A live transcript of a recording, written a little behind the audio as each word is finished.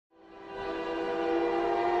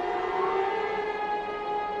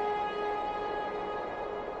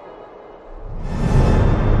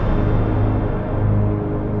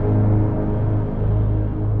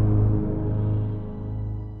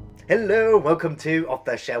Hello, welcome to Off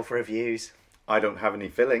the Shelf Reviews. I don't have any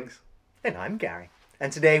fillings. And I'm Gary.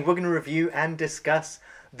 And today we're going to review and discuss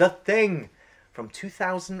The Thing from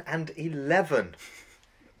 2011.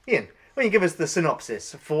 Ian, why don't you give us the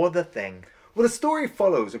synopsis for The Thing? Well, the story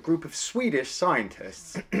follows a group of Swedish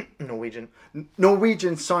scientists,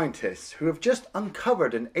 Norwegian scientists, who have just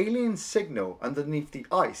uncovered an alien signal underneath the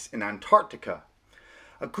ice in Antarctica.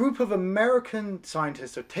 A group of American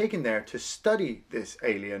scientists are taken there to study this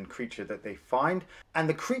alien creature that they find, and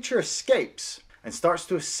the creature escapes and starts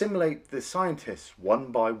to assimilate the scientists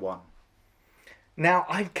one by one. Now,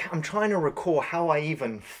 I'm trying to recall how I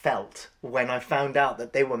even felt when I found out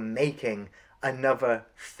that they were making another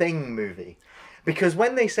Thing movie. Because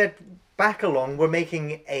when they said back along, we're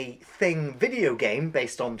making a Thing video game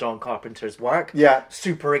based on John Carpenter's work, yeah,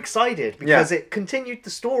 super excited because it continued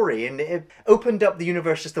the story and it opened up the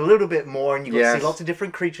universe just a little bit more, and you got to see lots of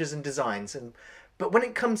different creatures and designs. But when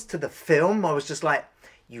it comes to the film, I was just like,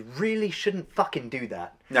 you really shouldn't fucking do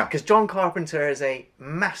that. No. Because John Carpenter is a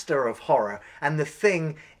master of horror, and The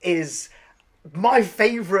Thing is my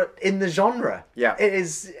favourite in the genre. Yeah. It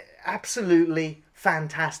is absolutely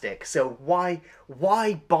fantastic. So why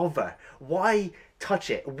bother? Why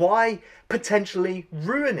touch it? Why potentially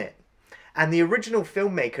ruin it? And the original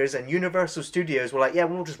filmmakers and Universal Studios were like, yeah,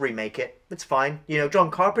 we'll just remake it. It's fine. You know,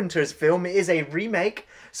 John Carpenter's film is a remake,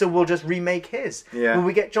 so we'll just remake his. Yeah. Will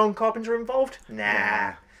we get John Carpenter involved?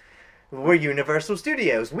 Nah. We're Universal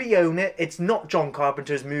Studios. We own it. It's not John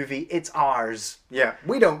Carpenter's movie. It's ours. Yeah,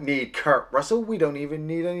 we don't need Kurt Russell. We don't even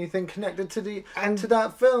need anything connected to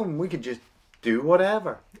that film. We can just do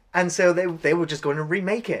whatever. And so they were just going to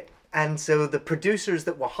remake it. And so the producers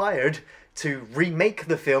that were hired to remake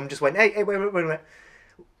the film just went, hey, wait a minute.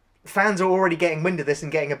 Fans are already getting wind of this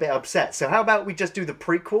and getting a bit upset. So how about we just do the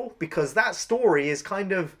prequel? Because that story is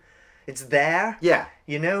kind of, it's there. Yeah.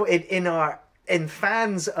 You know, in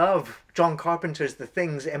fans of John Carpenter's The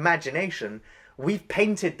Thing's imagination, we've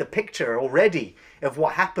painted the picture already of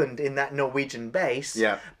what happened in that Norwegian base.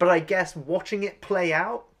 Yeah. But I guess watching it play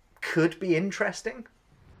out could be interesting.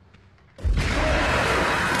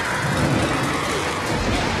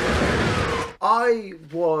 I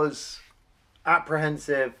was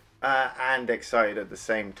apprehensive and excited at the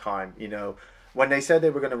same time. You know, when they said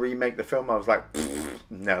they were going to remake the film, I was like,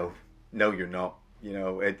 no, you're not. You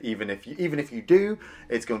know, even if you do,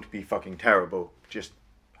 it's going to be fucking terrible, just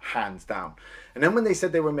hands down. And then when they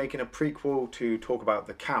said they were making a prequel to talk about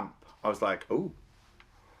the camp, I was like, ooh,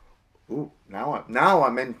 now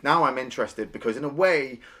I'm interested, because in a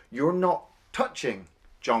way you're not touching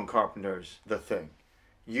John Carpenter's The Thing.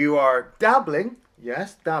 You are dabbling,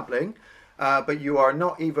 but you are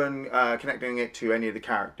not even connecting it to any of the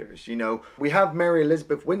characters. You know, we have Mary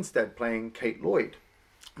Elizabeth Winstead playing Kate Lloyd.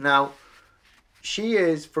 Now, she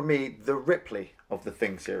is, for me, the Ripley of the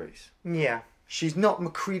Thing series. Yeah. She's not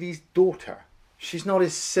MacReady's daughter. She's not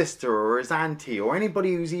his sister or his auntie or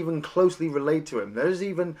anybody who's even closely related to him. There's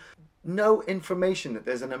even no information that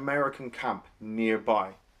there's an American camp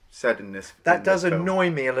nearby said in this. That does annoy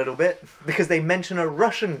me a little bit, because they mention a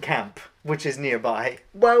Russian camp which is nearby.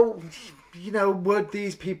 Well, you know, would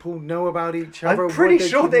these people know about each other? I'm pretty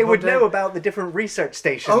sure they would know about the different research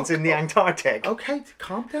stations in the Antarctic. Okay,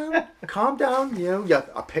 calm down. Calm down. You know, yeah,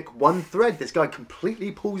 I pick one thread. This guy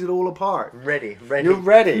completely pulls it all apart. Ready. You're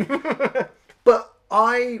ready. But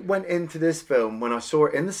I went into this film, when I saw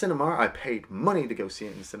it in the cinema, I paid money to go see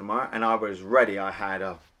it in the cinema, and I was ready. I had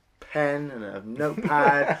a pen and a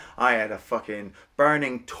notepad. I had a fucking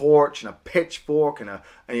burning torch and a pitchfork, and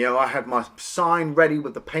you know, I had my sign ready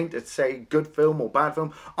with the paint to say good film or bad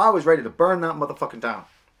film. I was ready to burn that motherfucker down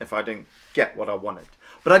if I didn't get what I wanted.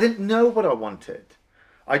 But I didn't know what I wanted.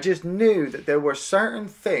 I just knew that there were certain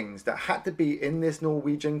things that had to be in this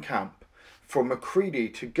Norwegian camp for MacReady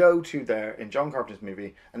to go to there in John Carpenter's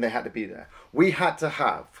movie, and they had to be there. We had to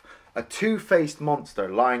have a two-faced monster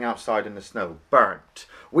lying outside in the snow, burnt.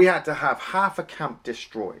 We had to have half a camp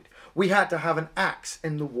destroyed. We had to have an axe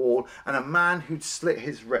in the wall and a man who'd slit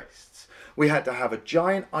his wrists. We had to have a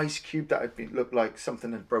giant ice cube that had looked like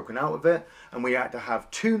something had broken out of it. And we had to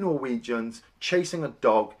have two Norwegians chasing a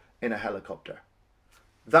dog in a helicopter.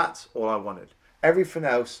 That's all I wanted. Everything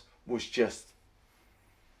else was just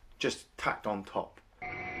tacked on top.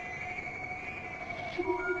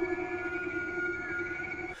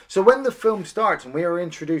 So when the film starts and we are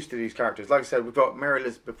introduced to these characters, like I said, we've got Mary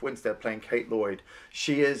Elizabeth Winstead playing Kate Lloyd.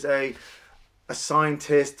 She is a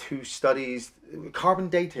scientist who studies carbon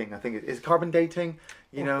dating. I think it is carbon dating.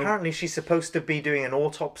 You know, apparently she's supposed to be doing an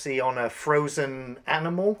autopsy on a frozen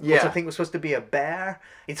animal, which Yeah. I think was supposed to be a bear.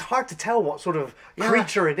 It's hard to tell what sort of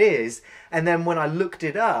creature it is. And then when I looked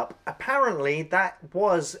it up, apparently that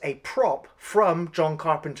was a prop from John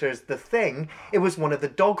Carpenter's The Thing. It was one of the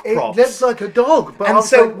dog props. it looks like a dog. But I And was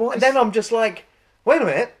so like, what is- then I'm just like, wait a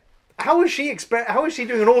minute. How is she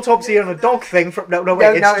doing an autopsy on a dog thing? No,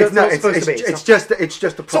 wait, it's not supposed to be. It's just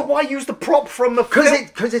a prop. So why use the prop from the film?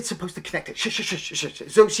 Because it's supposed to connect it.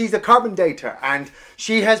 Shh. So she's a carbon dater, and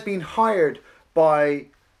she has been hired by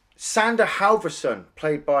Sander Halverson,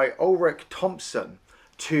 played by Ulrich Thomsen,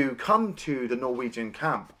 to come to the Norwegian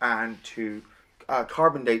camp and to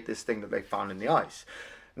carbon date this thing that they found in the ice.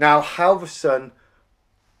 Now, Halverson,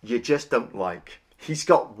 you just don't like. He's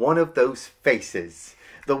got one of those faces.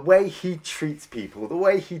 The way he treats people, the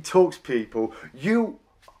way he talks to people,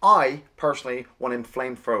 I personally want him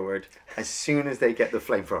flamethrowered as soon as they get the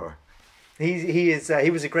flamethrower.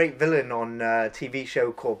 He was a great villain on a TV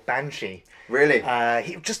show called Banshee. Really?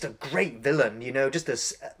 He was just a great villain, you know,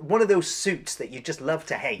 just one of those suits that you just love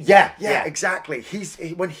to hate. Yeah, exactly.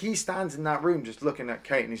 When he stands in that room just looking at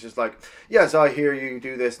Kate, and he's just like, yes, I hear you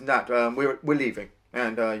do this and that. We're leaving,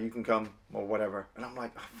 and you can come or whatever. And I'm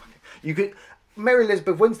like, oh, fuck it. You could. Mary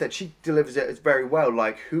Elizabeth Winstead, she delivers it very well.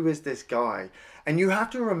 Like, who is this guy? And you have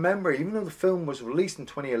to remember, even though the film was released in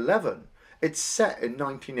 2011, it's set in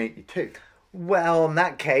 1982. Well, in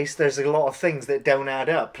that case, there's a lot of things that don't add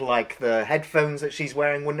up, like the headphones that she's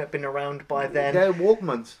wearing wouldn't have been around by then. They're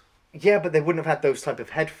Walkmans. Yeah, but they wouldn't have had those type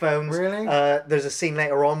of headphones. Really? There's a scene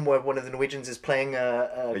later on where one of the Norwegians is playing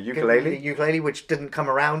a ukulele? A ukulele, which didn't come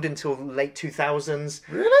around until late 2000s.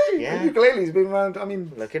 Really? Yeah. The ukulele's been around, I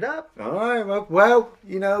mean... Look it up. All right, well,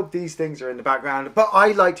 you know, these things are in the background. But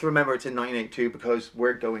I like to remember it's in 1982 because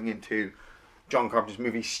we're going into John Carpenter's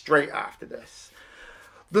movie straight after this.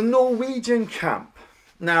 The Norwegian camp.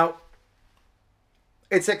 Now,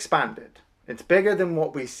 it's expanded. It's bigger than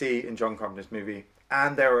what we see in John Carpenter's movie.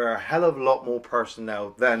 And there are a hell of a lot more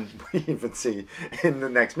personnel than we even see in the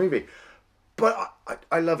next movie. But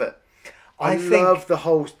I love it. I love the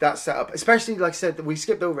whole, that setup. Especially, like I said, we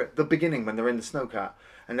skipped over it, the beginning when they're in the snowcat.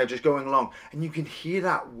 And they're just going along. And you can hear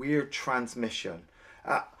that weird transmission.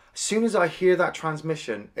 As soon as I hear that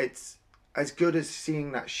transmission, it's as good as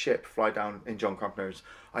seeing that ship fly down in John Carpenter's.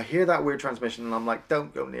 I hear that weird transmission and I'm like,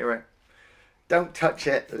 don't go near it. Don't touch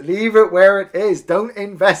it. Leave it where it is. Don't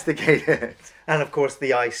investigate it. And of course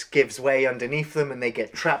the ice gives way underneath them and they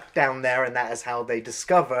get trapped down there, and that is how they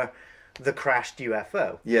discover the crashed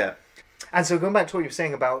UFO. Yeah. And so going back to what you were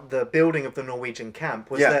saying about the building of the Norwegian camp,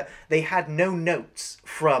 was that they had no notes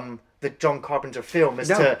from the John Carpenter film as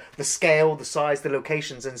to the scale, the size, the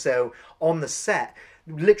locations. And so on the set,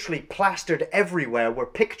 literally plastered everywhere were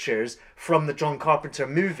pictures from the John Carpenter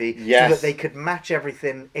movie so that they could match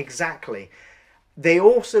everything exactly. They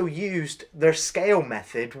also used their scale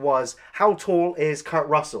method was, how tall is Kurt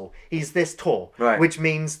Russell? He's this tall, which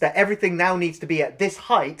means that everything now needs to be at this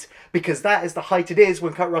height because that is the height it is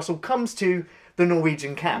when Kurt Russell comes to the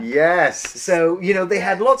Norwegian camp. Yes. So, you know, they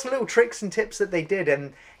had lots of little tricks and tips that they did.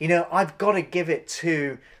 And, you know, I've got to give it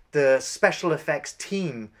to the special effects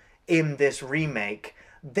team in this remake.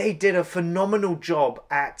 They did a phenomenal job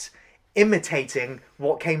at imitating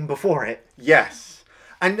what came before it. Yes.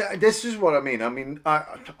 And this is what I mean. I mean,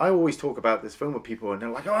 I always talk about this film with people and they're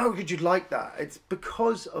like, oh, how could you like that? It's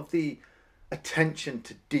because of the attention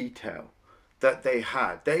to detail that they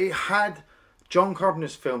had. They had John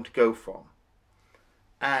Carpenter's film to go from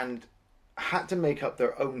and had to make up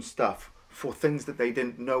their own stuff for things that they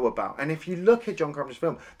didn't know about. And if you look at John Carpenter's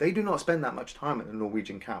film, they do not spend that much time at the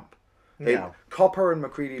Norwegian camp. Copper and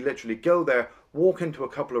Macready literally go there, walk into a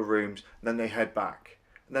couple of rooms, and then they head back.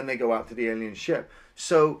 And then they go out to the alien ship.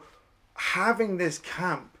 So having this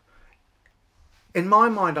camp, in my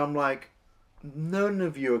mind, I'm like, none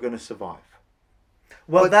of you are going to survive.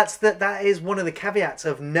 Well, that is one of the caveats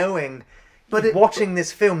of knowing, watching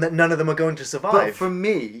this film, that none of them are going to survive. But for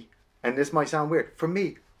me, and this might sound weird, for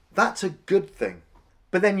me, that's a good thing.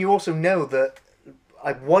 But then you also know that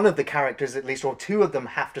one of the characters, at least, or two of them,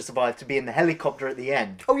 have to survive to be in the helicopter at the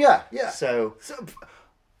end. Oh, yeah. So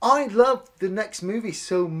I love the next movie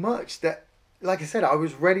so much that, like I said, I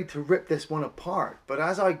was ready to rip this one apart. But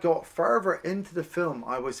as I got further into the film,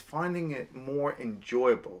 I was finding it more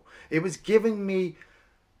enjoyable. It was giving me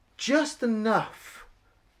just enough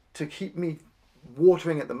to keep me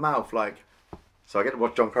watering at the mouth. Like, so I get to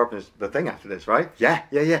watch John Carpenter's The Thing after this, right? Yeah.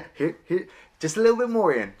 Here. Just a little bit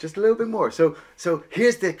more, Ian. Just a little bit more. So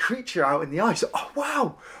here's the creature out in the ice.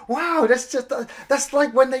 Oh, wow. That's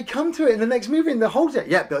like when they come to it in the next movie and they hold it.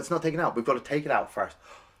 Yeah, but it's not taken out. We've got to take it out first.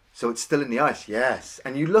 So it's still in the ice. Yes.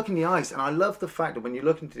 And you look in the ice, and I love the fact that when you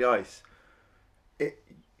look into the ice,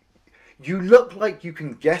 you look like you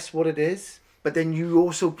can guess what it is, but then you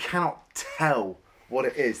also cannot tell what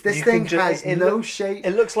it is. This thing has no shape.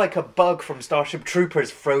 It looks like a bug from Starship Troopers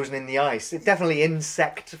frozen in the ice. It's definitely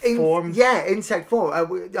insect form. Yeah, insect form.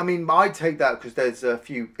 I mean, I take that because there's a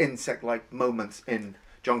few insect-like moments in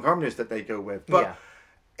John Carpenter's that they go with. But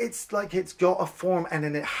it's like it's got a form and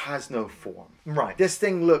then it has no form. Right. This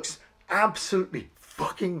thing looks absolutely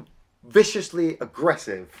fucking viciously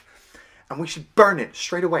aggressive. And we should burn it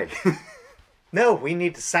straight away. No, we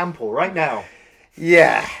need to sample right now.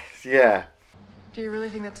 Yeah. Do you really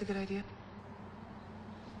think that's a good idea?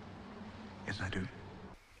 Yes, I do.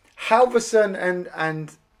 Halvorsen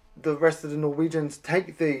and the rest of the Norwegians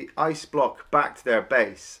take the ice block back to their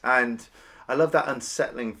base. And I love that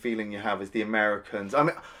unsettling feeling you have as the Americans. I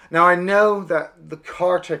mean, now I know that the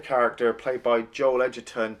Carter character, played by Joel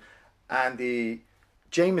Edgerton, and the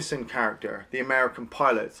Jameson character, the American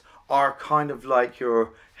pilots, are kind of like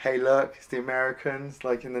your, hey look, it's the Americans,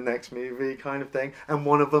 like in the next movie kind of thing. And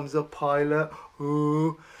one of them's a pilot.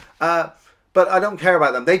 Ooh. But I don't care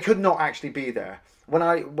about them. They could not actually be there. When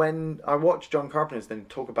I watch John Carpenter's then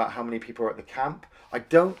talk about how many people are at the camp, I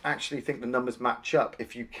don't actually think the numbers match up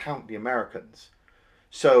if you count the Americans.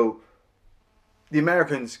 So the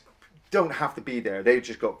Americans don't have to be there. They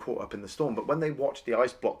just got caught up in the storm. But when they watch the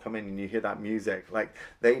ice block come in and you hear that music, like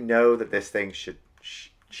they know that this thing should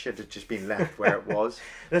have just been left where it was.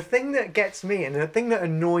 The thing that gets me and the thing that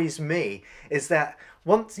annoys me is that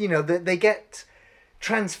once, they get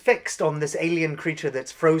transfixed on this alien creature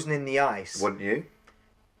that's frozen in the ice. Wouldn't you?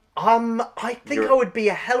 I think I would be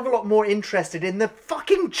a hell of a lot more interested in the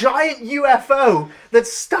fucking giant UFO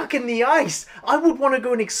that's stuck in the ice. I would want to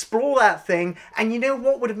go and explore that thing. And you know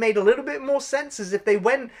what would have made a little bit more sense is if they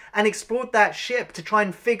went and explored that ship to try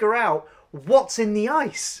and figure out what's in the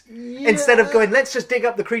ice. Yeah. Instead of going, let's just dig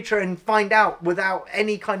up the creature and find out without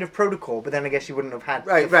any kind of protocol. But then I guess you wouldn't have had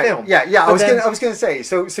the film. Yeah. I was going to say,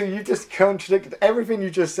 so you just contradicted everything you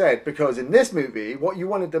just said, because in this movie, what you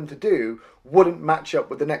wanted them to do wouldn't match up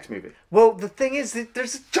with the next movie. Well, the thing is that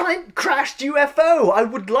there's a giant crashed UFO. I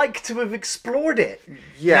would like to have explored it.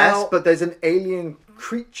 Yes, now, but there's an alien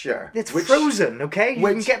creature. It's frozen, okay? You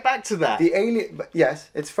can get back to that. The alien, yes,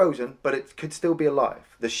 it's frozen, but it could still be alive.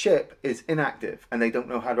 The ship is inactive, and they don't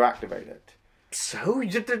know how to activate it. So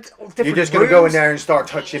you're just going to go in there and start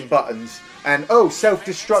touching buttons, and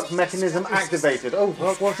self-destruct mechanism activated. Oh,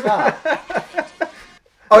 what's that?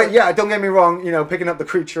 Oh yeah, don't get me wrong. Picking up the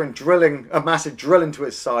creature and drilling a massive drill into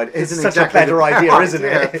its side isn't such exactly a better idea, isn't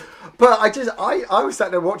it? But I was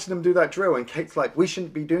sat there watching them do that drill, and Kate's like, "We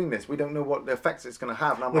shouldn't be doing this. We don't know what the effects it's going to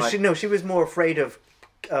have." And I'm she was more afraid of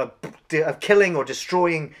killing or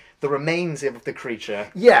destroying the remains of the creature.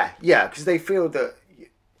 Yeah, because they feel that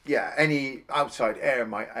any outside air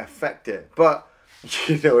might affect it. But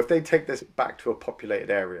if they take this back to a populated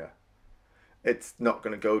area, it's not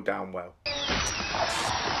going to go down well.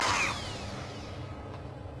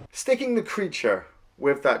 Sticking the creature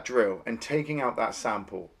with that drill and taking out that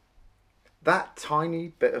sample, that tiny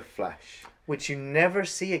bit of flesh, which you never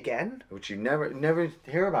see again, which you never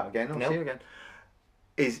hear about again, or nope. see again,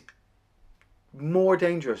 is more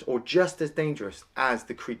dangerous or just as dangerous as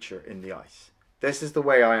the creature in the ice. This is the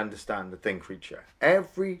way I understand the Thing creature.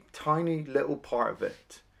 Every tiny little part of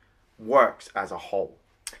it works as a whole.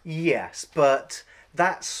 Yes, but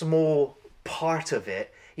that small part of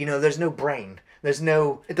it, there's no brain. There's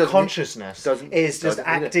no consciousness. It's just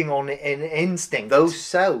acting on an instinct. Those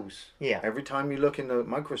cells. Yeah. Every time you look in the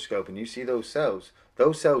microscope and you see those cells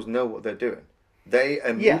know what they're doing.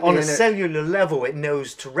 On a cellular level, it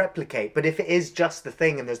knows to replicate. But if it is just the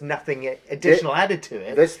thing and there's nothing additional added to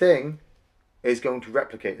it, this thing is going to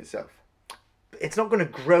replicate itself. It's not going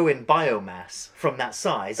to grow in biomass from that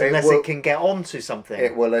size unless it can get onto something.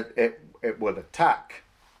 It will attack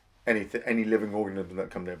any living organism that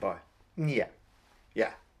come nearby. Yeah.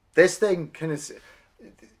 Yeah. This thing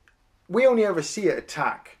we only ever see it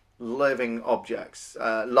attack living objects,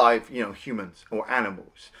 live, humans or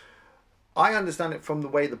animals. I understand it from the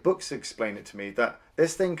way the books explain it to me that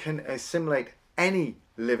this thing can assimilate any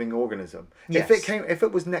living organism. Yes. If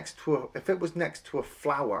it was next to a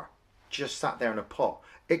flower, just sat there in a pot,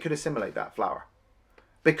 it could assimilate that flower,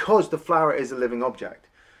 because the flower is a living object.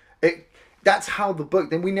 That's how the book.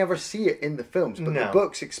 Then we never see it in the films, but the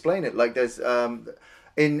books explain it. Like there's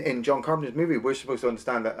in John Carpenter's movie, we're supposed to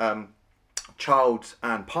understand that Childs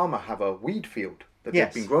and Palmer have a weed field that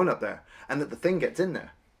Yes. they've been growing up there, and that the thing gets in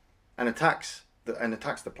there and attacks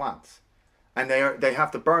the plants, and they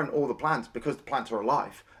have to burn all the plants because the plants are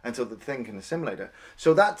alive, and so the thing can assimilate it.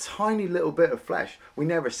 So that tiny little bit of flesh we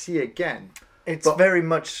never see again. It's very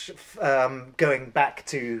much going back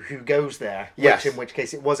to Who Goes There, Yes. in which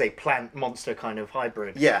case it was a plant monster kind of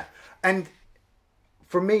hybrid. Yeah, and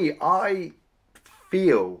for me, I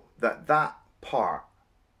feel that part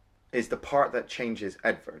is the part that changes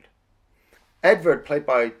Edvard. Edvard, played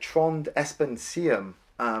by Trond Espen Siem,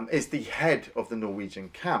 is the head of the Norwegian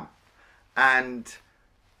camp. And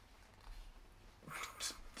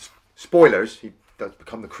spoilers, he does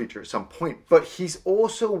become the creature at some point. But he's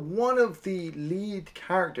also one of the lead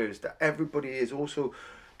characters that everybody is also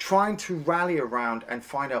trying to rally around and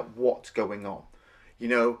find out what's going on. You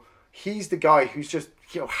know, he's the guy who's just,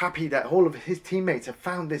 you know, happy that all of his teammates have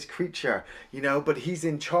found this creature, you know, but he's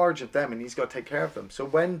in charge of them and he's got to take care of them. So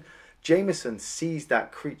when Jameson sees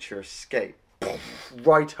that creature escape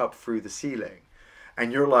right up through the ceiling,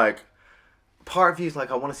 and you're like, part of you's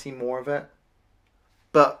like, I want to see more of it,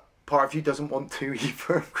 but part of you doesn't want to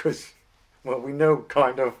either, because, well, we know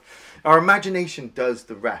kind of, our imagination does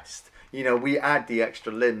the rest. You know, we add the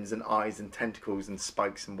extra limbs and eyes and tentacles and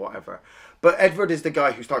spikes and whatever. But Edvard is the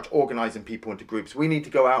guy who starts organising people into groups. We need to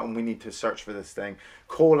go out and we need to search for this thing.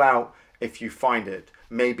 Call out if you find it.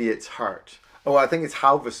 Maybe it's hurt. Oh, I think it's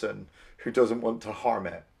Halverson who doesn't want to harm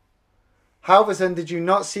it. Halverson, did you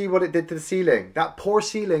not see what it did to the ceiling? That poor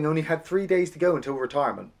ceiling only had 3 days to go until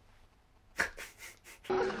retirement. It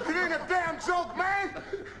ain't a damn joke, man!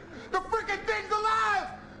 The freaking thing's alive!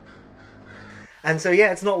 And so,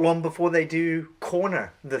 yeah, it's not long before they do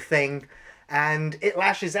corner the thing, and it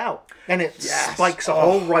lashes out. And it spikes a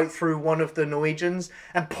hole right through one of the Norwegians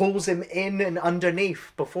and pulls him in and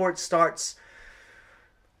underneath before it starts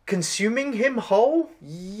consuming him whole.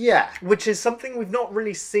 Yeah. Which is something we've not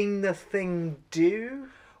really seen the thing do.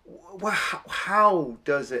 Well, how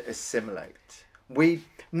does it assimilate?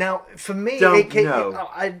 Now, for me, Don't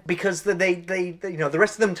know. because they you know, the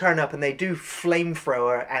rest of them turn up and they do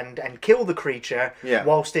flamethrower and kill the creature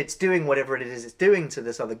whilst it's doing whatever it is it's doing to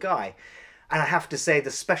this other guy. And I have to say,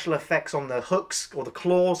 the special effects on the hooks or the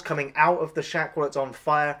claws coming out of the shack while it's on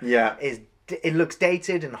fire it looks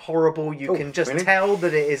dated and horrible. You can just tell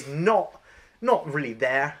that it is not really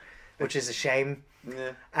there, which is a shame.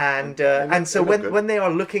 Yeah. And so when they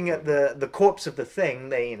are looking at the corpse of the thing,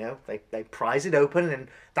 they prise it open, and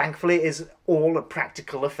thankfully it is all a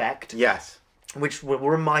practical effect. Yes. Which will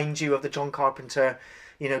remind you of the John Carpenter,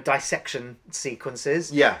 dissection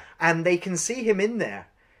sequences. Yeah. And they can see him in there,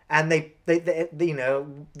 and they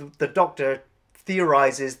the doctor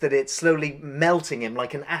theorizes that it's slowly melting him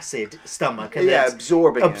like an acid stomach, and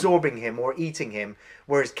absorbing him or eating him.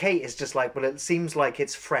 Whereas Kate is just like, well, it seems like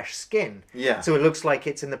it's fresh skin. Yeah. So it looks like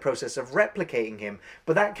it's in the process of replicating him.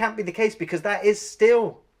 But that can't be the case, because that is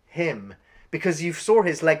still him. Because you saw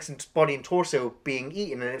his legs and body and torso being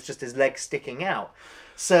eaten, and it's just his legs sticking out.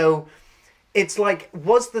 So it's like,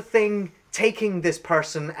 was the thing taking this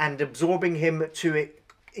person and absorbing him to,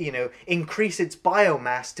 increase its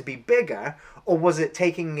biomass to be bigger? Or was it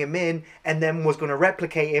taking him in and then was going to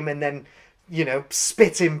replicate him and then,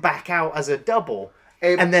 spit him back out as a double?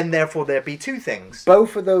 And then, therefore, there'd be two things.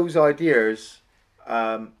 Both of those ideas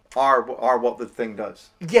are what the thing does.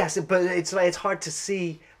 Yes, but it's hard to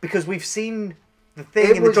see, because we've seen the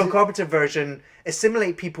thing in the John Carpenter version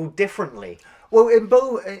assimilate people differently. Well, in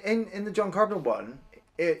the John Carpenter one,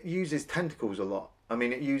 it uses tentacles a lot. I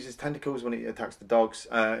mean, it uses tentacles when it attacks the dogs.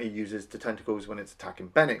 It uses the tentacles when it's attacking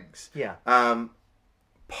Bennings. Yeah.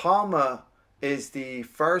 Palmer is the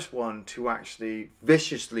first one to actually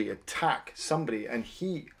viciously attack somebody, and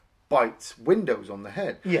he bites Windows on the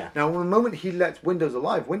head. Yeah. Now, the moment he lets Windows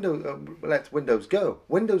alive, lets Windows go.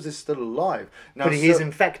 Windows is still alive. Now, but he is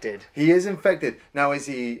infected. He is infected. Now, is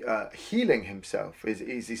he healing himself?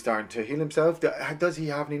 Is he starting to heal himself? Does he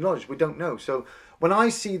have any knowledge? We don't know. So when I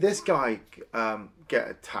see this guy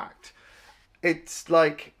get attacked, it's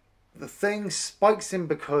like the thing spikes him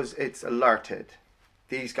because it's alerted.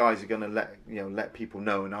 These guys are going to let people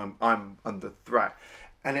know, and I'm under threat,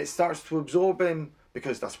 and it starts to absorb him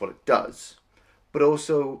because that's what it does, but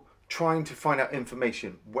also trying to find out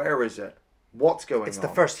information. Where is it? What's going on? It's the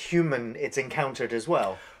first human it's encountered as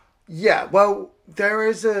well. Yeah, well, there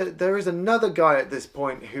is another guy at this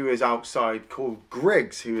point who is outside called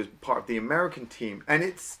Griggs, who is part of the American team, and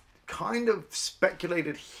it's kind of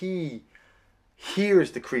speculated he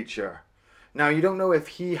hears the creature. Now, you don't know if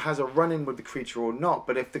he has a run-in with the creature or not,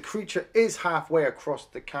 but if the creature is halfway across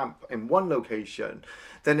the camp in one location,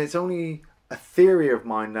 then it's only a theory of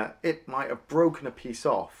mine that it might have broken a piece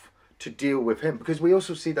off to deal with him, because we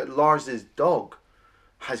also see that Lars's dog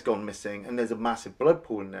has gone missing and there's a massive blood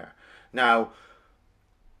pool in there. Now,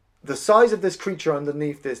 the size of this creature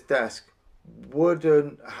underneath this desk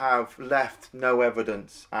wouldn't have left no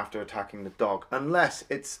evidence after attacking the dog, unless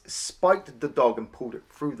it's spiked the dog and pulled it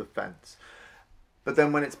through the fence. But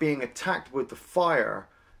then when it's being attacked with the fire,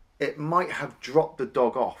 it might have dropped the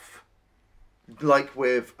dog off. Like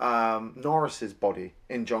with Norris's body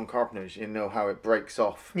in John Carpenter's, you know how it breaks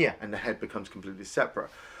off, yeah, and the head becomes completely separate.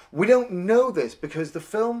 We don't know this because the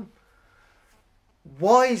film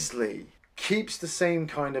wisely keeps the same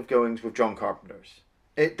kind of goings with John Carpenter's.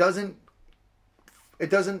 It doesn't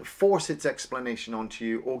force its explanation onto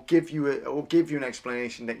you or give you an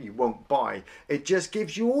explanation that you won't buy. It just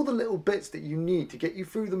gives you all the little bits that you need to get you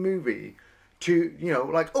through the movie to, you know,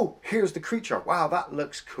 like, oh, here's the creature. Wow, that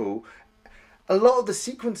looks cool. A lot of the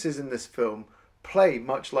sequences in this film play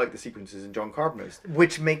much like the sequences in John Carpenter's,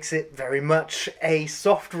 which makes it very much a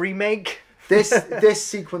soft remake. This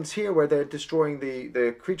sequence here where they're destroying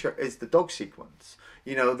the creature is the dog sequence.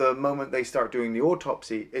 You know, the moment they start doing the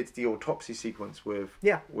autopsy, it's the autopsy sequence with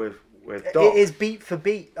Doc. It is beat for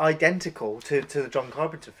beat identical to the John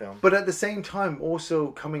Carpenter film. But at the same time,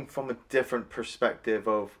 also coming from a different perspective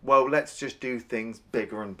of, well, let's just do things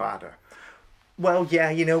bigger and badder. Well, yeah,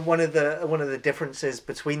 you know, one of the differences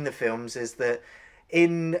between the films is that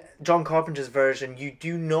in John Carpenter's version, you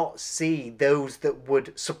do not see those that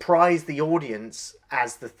would surprise the audience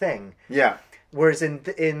as the Thing. Yeah. Whereas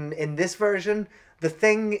in this version, the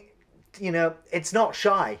Thing, you know, it's not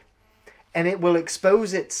shy, and it will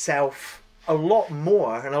expose itself a lot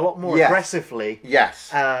more and a lot more aggressively. Yes.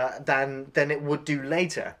 Than it would do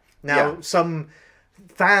later. Now, some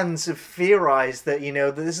fans have theorized that, you know,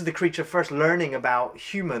 that this is the creature first learning about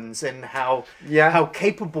humans and how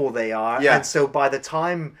capable they are, and so by the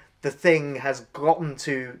time the Thing has gotten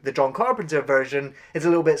to the John Carpenter version, it's a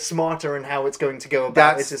little bit smarter in how it's going to go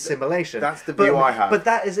about its assimilation. That's the view I have. But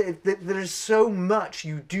that is it. There's so much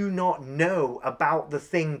you do not know about the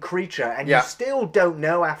Thing creature, and you still don't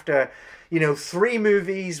know after, you know, 3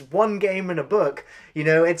 movies, 1 game, and a book. You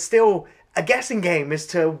know, it's still a guessing game as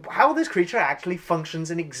to how this creature actually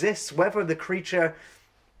functions and exists, whether the creature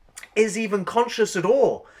is even conscious at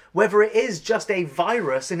all, whether it is just a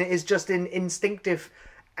virus and it is just an instinctive,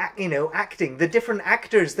 you know, acting. The different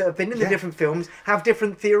actors that have been in the different films have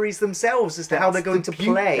different theories themselves as to how they're going to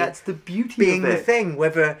play. That's the beauty being of it. the Thing,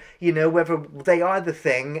 whether they are the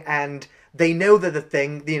Thing and they know they're the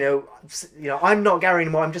Thing. You know, I'm not Gary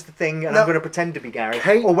anymore. I'm just the Thing, and I'm going to pretend to be Gary.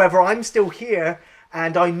 Or whether I'm still here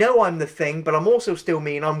and I know I'm the Thing, but I'm also still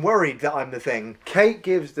me, and I'm worried that I'm the Thing. Kate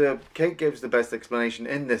gives the best explanation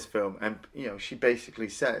in this film, and you know, she basically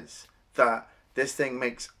says that this thing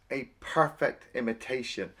makes a perfect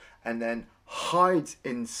imitation and then hides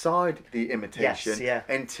inside the imitation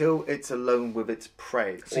until it's alone with its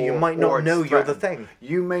prey. So you might not know you're the Thing.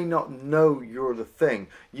 You may not know you're the Thing.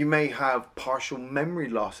 You may have partial memory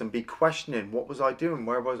loss and be questioning, what was I doing?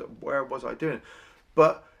 Where was I doing?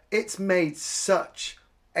 But it's made such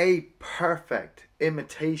a perfect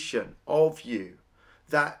imitation of you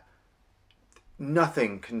that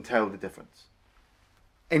nothing can tell the difference.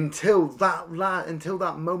 Until that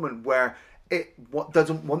moment where it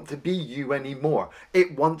doesn't want to be you anymore.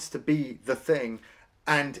 It wants to be the Thing,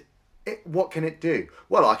 and what can it do?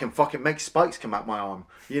 Well, I can fucking make spikes come out my arm.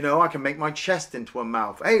 You know, I can make my chest into a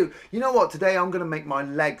mouth. Hey, you know what? Today I'm going to make my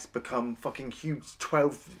legs become fucking huge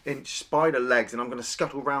 12-inch spider legs, and I'm going to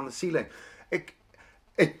scuttle around the ceiling.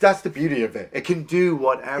 That's the beauty of it. It can do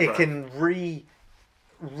whatever. It can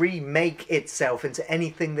remake itself into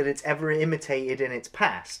anything that it's ever imitated in its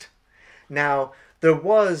past. Now, there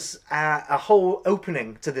was a whole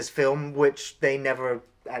opening to this film which they never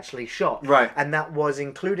actually shot. Right. And that was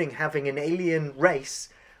including having an alien race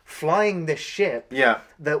flying this ship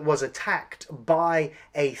that was attacked by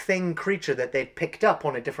a Thing creature that they'd picked up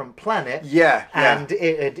on a different planet. And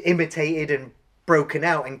it had imitated and broken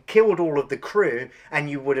out and killed all of the crew,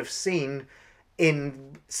 and you would have seen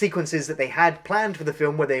in sequences that they had planned for the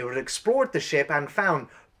film where they would have explored the ship and found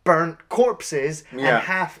burnt corpses and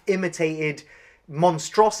half imitated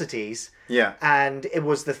monstrosities. And it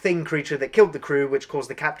was the Thing creature that killed the crew, which caused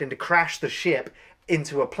the captain to crash the ship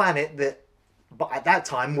into a planet that at that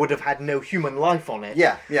time would have had no human life on it.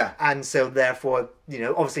 And so therefore, you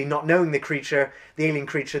know, obviously not knowing the creature, the alien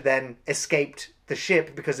creature then escaped the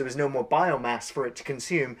ship because there was no more biomass for it to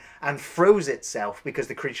consume and froze itself because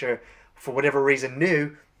the creature, for whatever reason,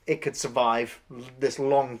 knew it could survive this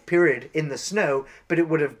long period in the snow, but it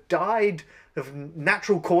would have died of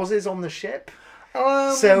natural causes on the ship.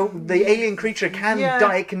 So the alien creature can yeah.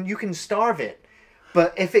 die. You can starve it,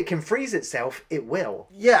 but if it can freeze itself, it will.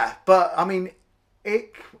 Yeah, but I mean,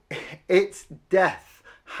 its death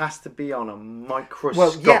has to be on a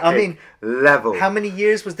microscopic level. How many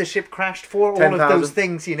years was the ship crashed for? 10,000. All of those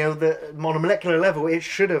things, on a molecular level, it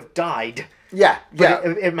should have died. Yeah, But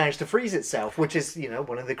it managed to freeze itself, which is,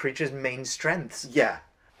 one of the creature's main strengths. Yeah.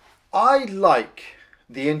 I like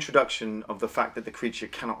the introduction of the fact that the creature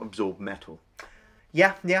cannot absorb metal.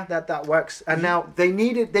 Yeah, that works. And now They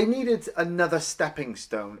needed another stepping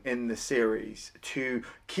stone in the series to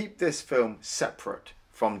keep this film separate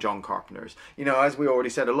from John Carpenter's. As we already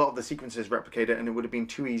said, a lot of the sequences replicate it, and it would have been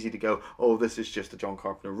too easy to go, oh, this is just a John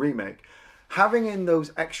Carpenter remake. Having in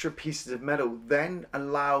those extra pieces of metal then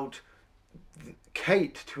allowed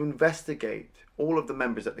Kate to investigate all of the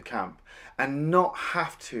members at the camp and not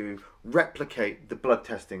have to replicate the blood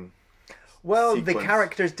testing. Well, sequence. the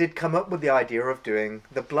characters did come up with the idea of doing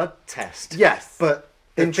the blood test. Yes. But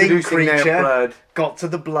the thing Introducing their creature blood. got to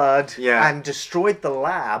the blood Yeah. and destroyed the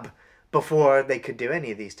lab before they could do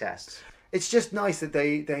any of these tests. It's just nice that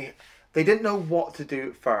they didn't know what to do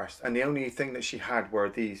at first, and the only thing that she had were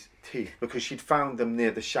these teeth because she'd found them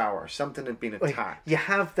near the shower. Something had been attacked. You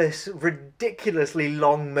have this ridiculously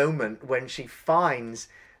long moment when she finds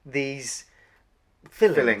these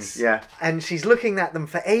fillings. Yeah. And she's looking at them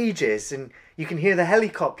for ages, and you can hear the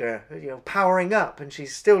helicopter, powering up, and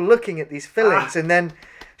she's still looking at these fillings, and then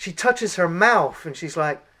she touches her mouth, and she's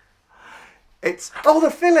like, It's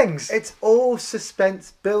the fillings! It's all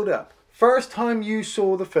suspense build-up. First time you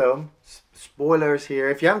saw the film, spoilers here.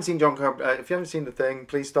 If you haven't seen if you haven't seen The Thing,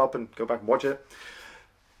 please stop and go back and watch it.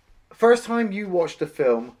 First time you watched the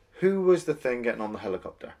film, who was the Thing getting on the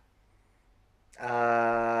helicopter?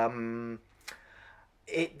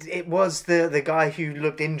 It was the guy who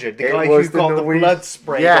looked injured, the guy who got the blood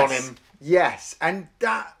sprayed on him. Yes, and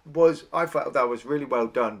I felt that was really well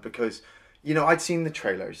done because, I'd seen the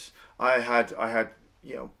trailers. I had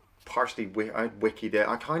partially I wikied it.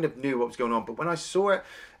 I kind of knew what was going on, but when I saw it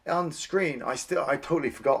on the screen, I totally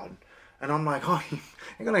forgotten. And I'm like, oh,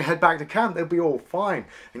 you're going to head back to camp. They'll be all fine.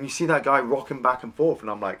 And you see that guy rocking back and forth, and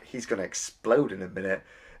I'm like, he's going to explode in a minute.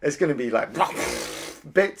 It's going to be like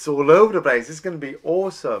bits all over the place. It's going to be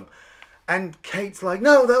awesome. And Kate's like,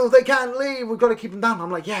 no, they can't leave. We've got to keep them down.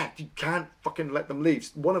 I'm like, yeah, you can't fucking let them leave.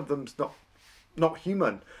 One of them's not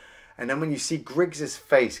human. And then when you see Griggs's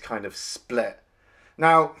face kind of split.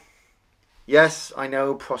 Now, yes, I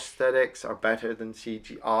know prosthetics are better than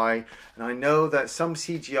CGI. And I know that some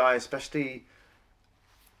CGI, especially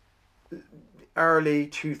early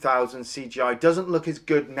 2000s CGI, doesn't look as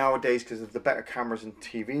good nowadays because of the better cameras and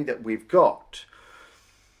TV that we've got.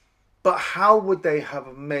 But how would they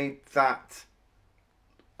have made that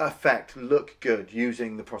effect look good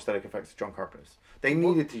using the prosthetic effects of John Carpenter's? They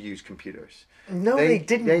needed to use computers. No, they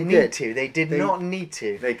didn't need to. They did not need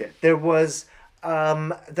to. They did. There was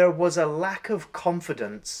a lack of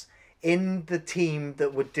confidence in the team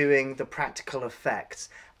that were doing the practical effects.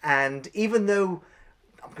 And even though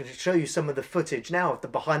I'm going to show you some of the footage now of the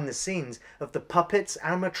behind the scenes of the puppets,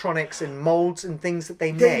 animatronics, and molds and things that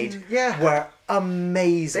they made were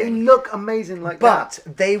amazing. They look amazing like that.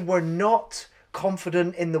 But they were not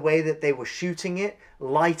confident in the way that they were shooting it,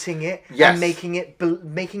 lighting it, and making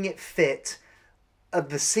it fit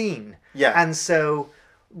the scene. Yeah. And so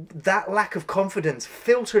that lack of confidence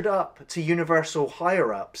filtered up to Universal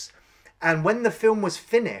higher-ups. And when the film was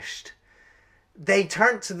finished, they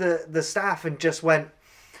turned to the staff and just went,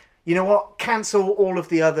 you know what, cancel all of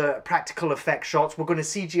the other practical effect shots. We're going to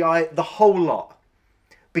CGI the whole lot.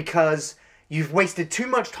 Because you've wasted too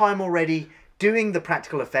much time already doing the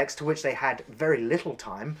practical effects, to which they had very little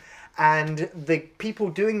time. And the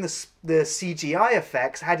people doing the CGI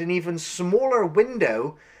effects had an even smaller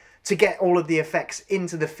window to get all of the effects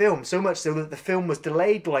into the film, so much so that the film was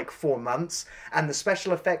delayed like 4 months, and the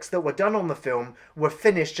special effects that were done on the film were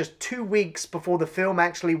finished just 2 weeks before the film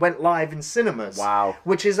actually went live in cinemas. Wow.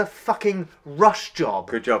 Which is a fucking rush job.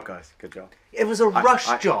 Good job, guys. Good job. It was a rush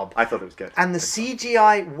job. I thought it was good. And the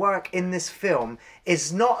CGI work in this film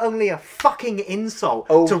is not only a fucking insult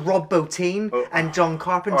to Rob Bottin and John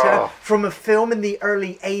Carpenter from a film in the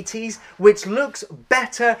early 80s, which looks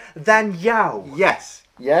better than Yow.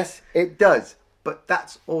 Yes, it does. But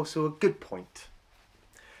that's also a good point.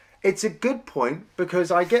 It's a good point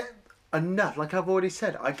because I get enough, like I've already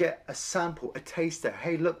said, I get a sample, a taster.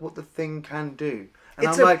 Hey, look what the thing can do. And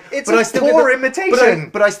it's a poor imitation.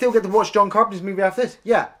 But I still get to watch John Carpenter's movie after this.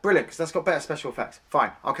 Yeah, brilliant, because that's got better special effects.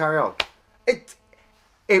 Fine, I'll carry on.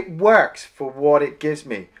 it works for what it gives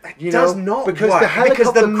me. It does not because work. the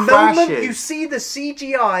helicopter moment crashes. you see the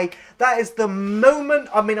CGI, that is the moment.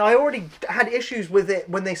 I mean, I already had issues with it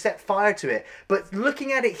when they set fire to it, but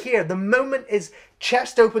looking at it here, the moment his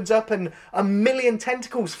chest opens up and a million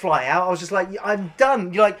tentacles fly out, I was just like, I'm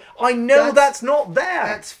done. You're like, I know that's not there.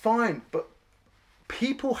 That's fine, but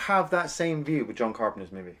people have that same view with John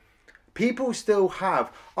Carpenter's movie. People still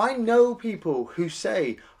have. I know people who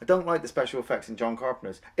say, I don't like the special effects in John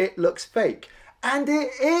Carpenter's. It looks fake. And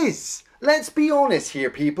it is. Let's be honest here,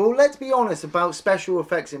 people. Let's be honest about special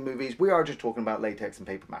effects in movies. We are just talking about latex and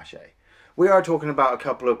paper mache. We are talking about a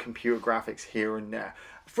couple of computer graphics here and there.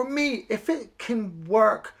 For me, if it can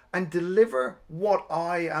work and deliver what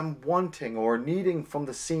I am wanting or needing from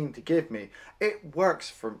the scene to give me, it works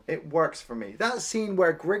for me. That scene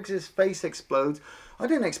where Griggs's face explodes, I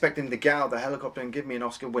didn't expect him to get out of the helicopter and give me an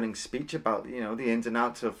Oscar-winning speech about, the ins and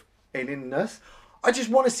outs of alienness. I just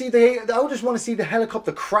want to see the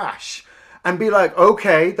helicopter crash and be like,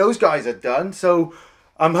 okay, those guys are done. So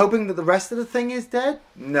I'm hoping that the rest of the thing is dead.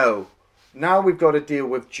 No, now we've got to deal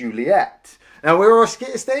with Juliet. Now we're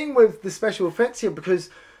staying with the special effects here because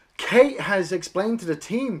Kate has explained to the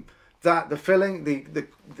team that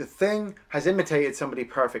the thing has imitated somebody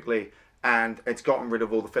perfectly and it's gotten rid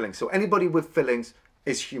of all the fillings. So anybody with fillings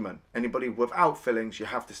is human. Anybody without fillings, you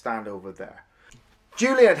have to stand over there.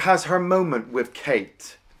 Juliet has her moment with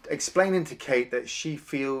Kate, explaining to Kate that she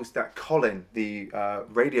feels that Colin, the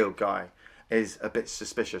radio guy, is a bit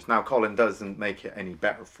suspicious. Now, Colin doesn't make it any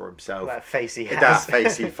better for himself. That face he has. That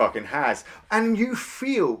face he fucking has. And you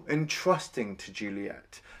feel entrusting to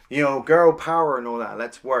Juliet. Girl power and all that.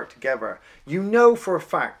 Let's work together. You know for a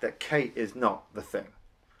fact that Kate is not the thing.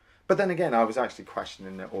 But then again, I was actually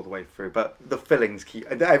questioning it all the way through. But the fillings keep...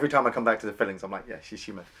 Every time I come back to the fillings, I'm like, yeah, she's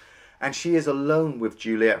human. And she is alone with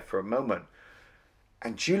Juliet for a moment.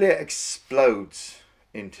 And Juliet explodes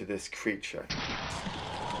into this creature.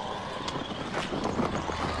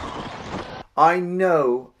 I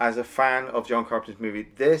know, as a fan of John Carpenter's movie,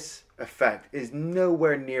 this effect is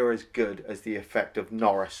nowhere near as good as the effect of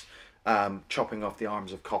Norris chopping off the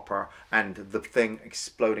arms of Copper and the thing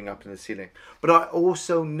exploding up in the ceiling. But I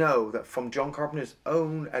also know that from John Carpenter's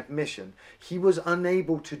own admission, he was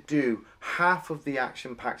unable to do half of the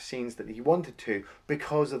action-packed scenes that he wanted to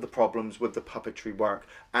because of the problems with the puppetry work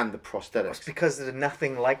and the prosthetics. It's because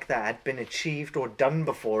nothing like that had been achieved or done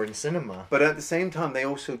before in cinema. But at the same time, they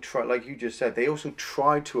also tried, like you just said, they also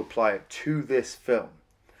tried to apply it to this film.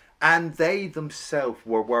 And they themselves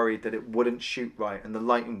were worried that it wouldn't shoot right and the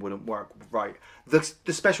lighting wouldn't work right.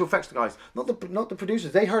 The special effects guys, not the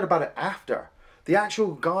producers, they heard about it after. The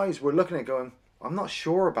actual guys were looking at it going, I'm not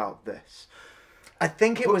sure about this. I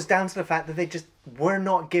think it was down to the fact that they just were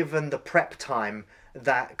not given the prep time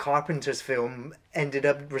that Carpenter's film ended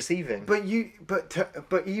up receiving. But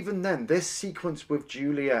even then, this sequence with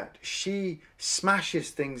Juliet, she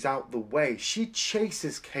smashes things out the way. She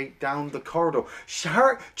chases Kate down the corridor.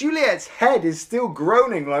 Juliet's head is still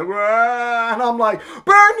groaning like, "Wah!" And I'm like,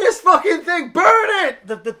 burn this fucking thing, burn it!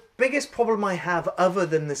 The biggest problem I have, other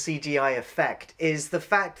than the CGI effect, is the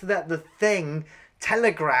fact that the thing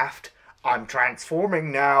telegraphed, I'm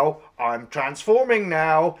transforming now. Take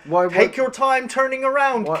your time turning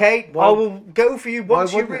around, Kate. I will go for you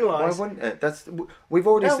once you realise. Why wouldn't it? We've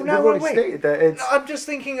already wait. stated that it's... I'm just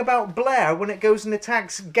thinking about Blair when it goes and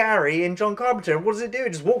attacks Gary in John Carpenter. What does it do?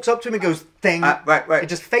 It just walks up to him and goes, thing. Right. It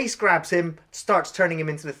just face grabs him, starts turning him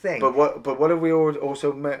into the thing. But what have we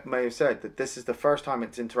also may have said? That this is the first time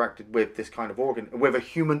it's interacted with this kind of with a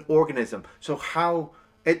human organism. So how...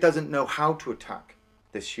 It doesn't know how to attack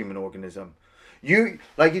this human organism.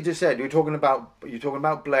 Like you just said, you're talking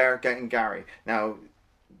about Blair getting Gary. Now,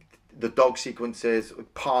 the dog sequences,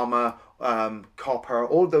 Palmer, Copper,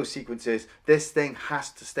 all those sequences, this thing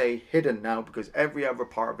has to stay hidden now because every other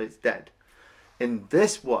part of it's dead. In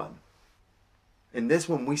this one,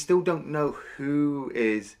 we still don't know who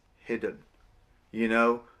is hidden.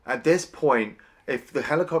 At this point, if the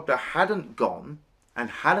helicopter hadn't gone and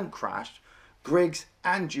hadn't crashed, Griggs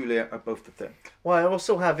and Juliet are both the thing. Well, I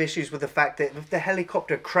also have issues with the fact that with the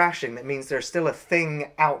helicopter crashing, that means there's still a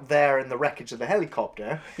thing out there in the wreckage of the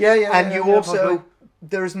helicopter.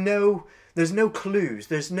 There's no clues,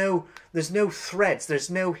 there's no threads,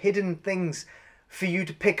 there's no hidden things for you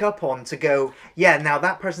to pick up on to go, yeah, now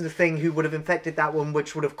that person's a thing who would have infected that one,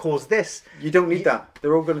 which would have caused this. You don't need that.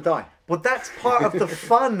 They're all going to die. Well, that's part of the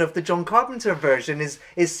fun of the John Carpenter version is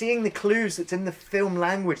seeing the clues that's in the film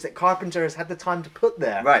language that Carpenter has had the time to put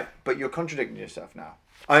there. Right, but you're contradicting yourself now.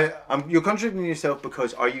 You're contradicting yourself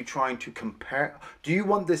because are you trying to compare? Do you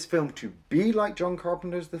want this film to be like John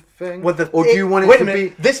Carpenter's The Thing? Well, or do you want it to be...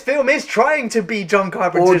 This film is trying to be John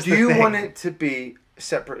Carpenter's The Thing. Or do you want it to be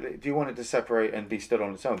separately? Do you want it to separate and be stood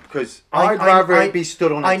on its own? Because I'd rather it be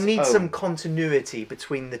stood on its own. I need some continuity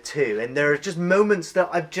between the two, and there are just moments that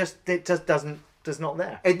it just does not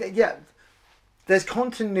there. Yeah, there's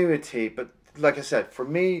continuity, but like I said, for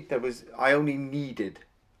me, I only needed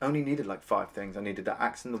like 5 things. I needed the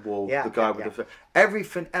axe in the wall, the guy with the...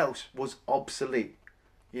 Everything else was obsolete,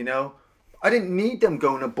 you know? I didn't need them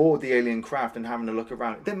going aboard the alien craft and having a look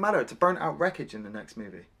around. It didn't matter. It's a burnt out wreckage in the next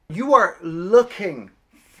movie. You are looking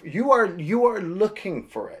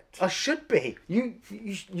for it. I should be. You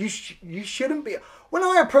shouldn't be. When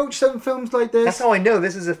I approach some films like this... That's how I know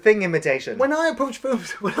this is a Thing imitation. When I approach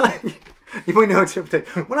films... you might know it's a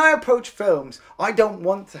imitation. When I approach films, I don't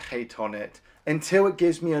want to hate on it until it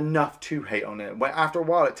gives me enough to hate on it. When after a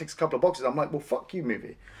while it ticks a couple of boxes, I'm like, well, fuck you,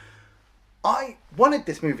 movie. I wanted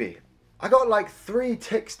this movie. I got like 3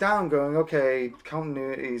 ticks down going, okay,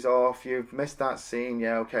 continuity's off, you've missed that scene,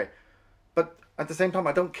 yeah, okay. But at the same time,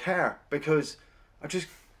 I don't care because I've just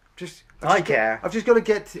got to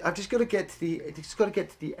get to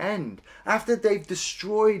the end. After they've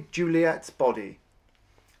destroyed Juliet's body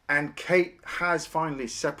and Kate has finally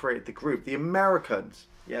separated the group, the Americans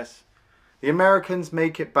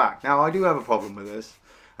make it back. Now, I do have a problem with this.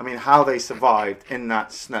 I mean, how they survived in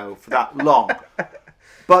that snow for that long.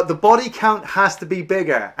 But the body count has to be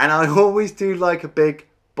bigger. And I always do like a big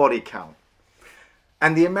body count.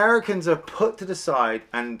 And the Americans are put to the side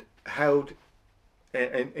and held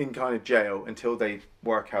in kind of jail until they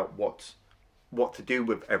work out what to do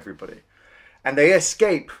with everybody. And they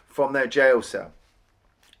escape from their jail cell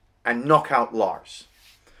and knock out Lars.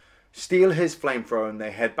 Steal his flamethrower and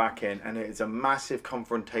they head back in, and it is a massive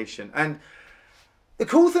confrontation. And the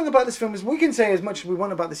cool thing about this film is we can say as much as we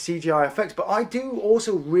want about the CGI effects, but I do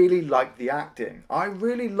also really like the acting. I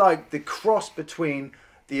really like the cross between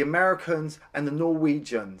the Americans and the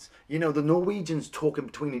Norwegians. You know, the Norwegians talking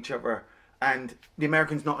between each other and the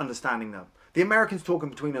Americans not understanding them. The Americans talking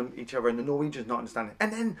between each other and the Norwegians not understanding.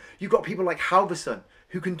 And then you've got people like Halvorsen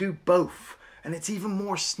who can do both. And it's even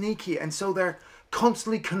more sneaky. And so they're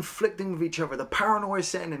constantly conflicting with each other. The paranoia is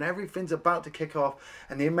setting and everything's about to kick off.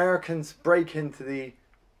 And the Americans break into the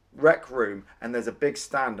rec room and there's a big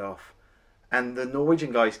standoff. And the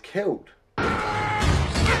Norwegian guy's killed.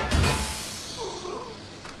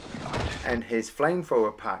 And his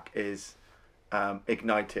flamethrower pack is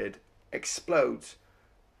ignited, explodes,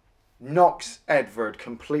 knocks Edward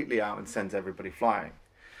completely out and sends everybody flying.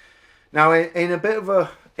 Now, in a bit of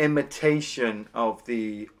a imitation of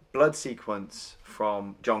the blood sequence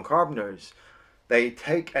from John Carpenter's, they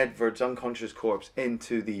take Edward's unconscious corpse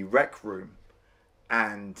into the rec room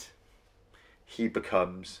and he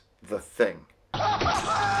becomes the Thing.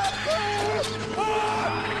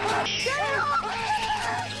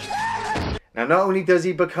 Now, not only does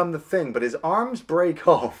he become the Thing, but his arms break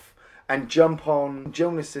off and jump on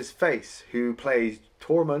Jonas's face, who plays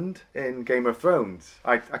Tormund in Game of Thrones.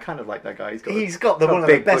 I kind of like that guy. He's got one of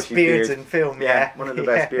the best beards in film. Yeah, one of the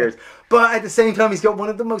best beards. But at the same time, he's got one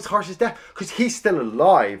of the most harshest deaths because he's still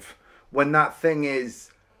alive when that Thing is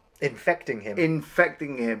infecting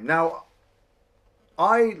him. Now,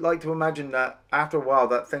 I like to imagine that after a while,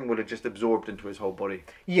 that Thing would have just absorbed into his whole body.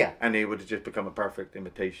 Yeah. And he would have just become a perfect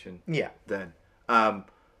imitation. Yeah. Then.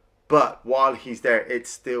 But while he's there, it's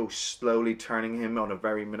still slowly turning him on a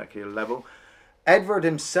very molecular level. Edward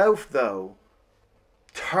himself, though,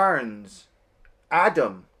 turns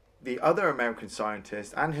Adam, the other American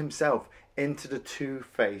scientist, and himself into the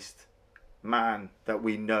two-faced man that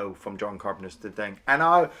we know from John Carpenter's The Thing. And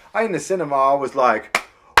I in the cinema, I was like,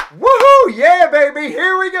 woohoo! Yeah, baby!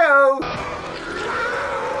 Here we go!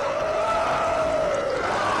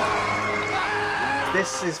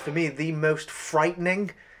 This is, for me, the most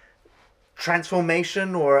frightening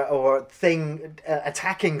transformation or thing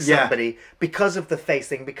attacking somebody because of the face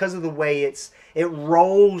thing, because of the way it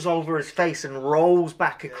rolls over his face and rolls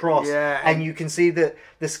back across, and you can see that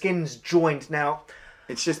the skin's joined. Now,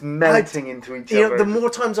 it's just melting into each other. The more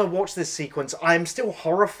times I watch this sequence, I'm still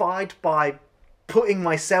horrified by putting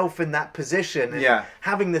myself in that position and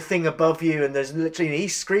having the Thing above you, and there's literally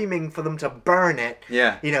he's screaming for them to burn it.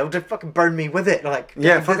 You know, to fucking burn me with it. Like,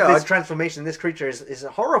 this transformation, this creature is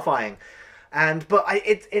horrifying. But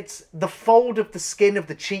it's the fold of the skin of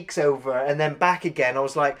the cheeks over and then back again. I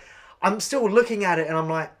was like, I'm still looking at it and I'm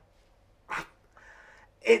like,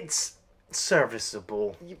 it's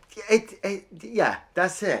serviceable. Yeah,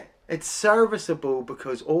 that's it. It's serviceable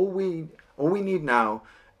because all we need now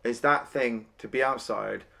is that thing to be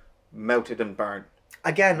outside, melted and burnt.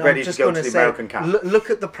 Again, ready I'm just to go going to the say, American camp. look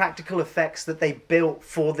at the practical effects that they built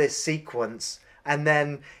for this sequence. And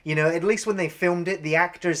then, you know, at least when they filmed it, the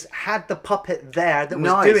actors had the puppet there that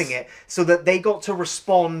was doing it so that they got to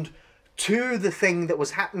respond to the thing that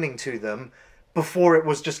was happening to them before it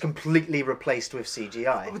was just completely replaced with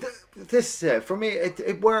CGI. This, for me,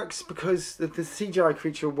 it works because the CGI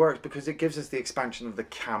creature works because it gives us the expansion of the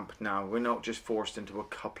camp now. We're not just forced into a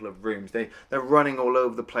couple of rooms. They're running all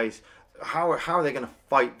over the place. How are they going to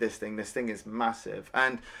fight this thing? This thing is massive.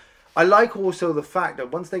 And I like also the fact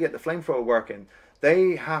that once they get the flamethrower working,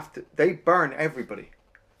 they burn everybody.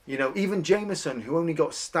 You know, even Jameson, who only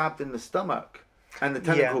got stabbed in the stomach and the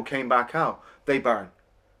tentacle came back out, they burn.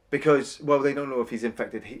 Because, well, they don't know if he's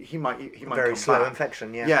infected. He might Very come slow back.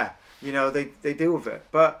 infection, yeah. Yeah, you know, they deal with it.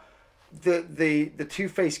 But the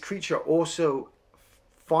two-faced creature also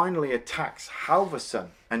finally attacks Halverson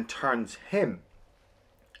and turns him.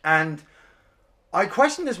 And I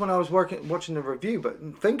questioned this when I was watching the review,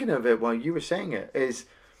 but thinking of it while you were saying it,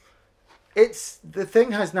 the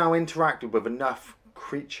thing has now interacted with enough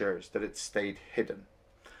creatures that it's stayed hidden.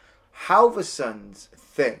 Halverson's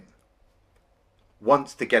thing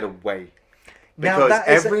wants to get away. Because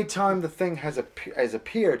every time the thing has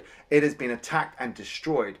appeared, it has been attacked and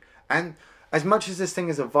destroyed. And as much as this thing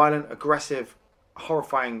is a violent, aggressive,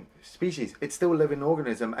 horrifying species, it's still a living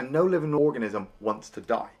organism, and no living organism wants to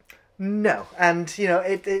die. No, and you know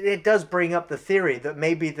it does bring up the theory that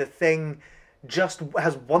maybe the thing just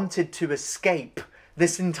has wanted to escape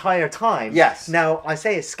this entire time. Yes. Now I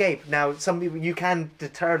say escape. Now some people, you can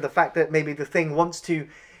deter the fact that maybe the thing wants to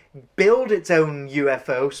build its own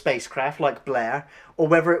UFO spacecraft like Blair, or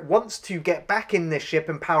whether it wants to get back in this ship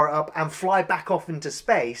and power it up and fly back off into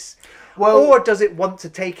space. Well, or does it want to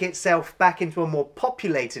take itself back into a more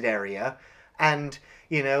populated area and,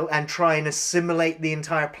 you know, and try and assimilate the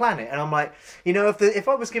entire planet? And I'm like, you know, if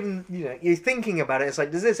I was given, you know, you're thinking about it, it's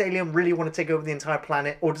like, does this alien really want to take over the entire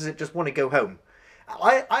planet, or does it just want to go home?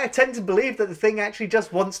 I tend to believe that the thing actually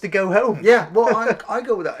just wants to go home. Yeah, well, I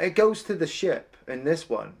go with that. It goes to the ship in this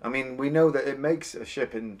one. I mean, we know that it makes a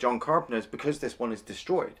ship in John Carpenter's because this one is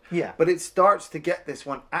destroyed. Yeah. But it starts to get this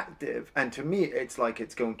one active, and to me, it's like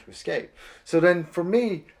it's going to escape. So then, for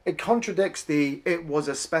me, it contradicts it was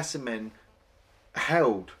a specimen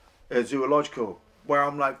held zoological, where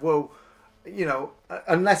I'm like, well, you know,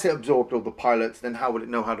 unless it absorbed all the pilots, then how would it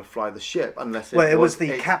know how to fly the ship? Unless it was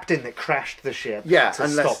the captain that crashed the ship to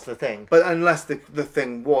stop the thing. But unless the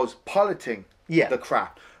thing was piloting the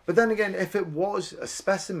craft. But then again, if it was a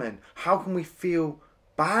specimen, how can we feel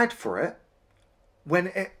bad for it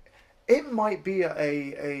when it might be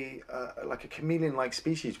a like a chameleon-like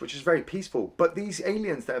species, which is very peaceful, but these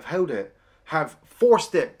aliens that have held it have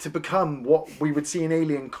forced it to become what we would see in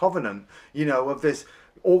Alien Covenant, you know, of this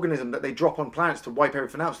organism that they drop on planets to wipe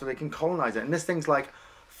everything out so they can colonize it. And this thing's like,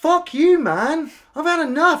 fuck you, man, I've had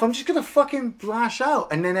enough, I'm just gonna fucking lash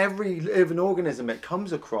out. And then every living organism it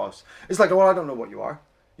comes across, it's like, well, I don't know what you are,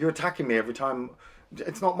 you're attacking me every time,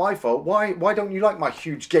 it's not my fault. Why don't you like my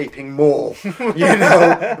huge gaping maw, you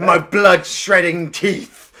know, my blood shredding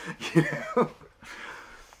teeth, you know?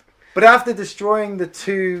 But after destroying the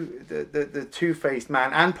two-faced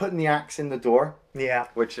man and putting the axe in the door,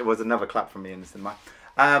 which was another clap from me in the cinema,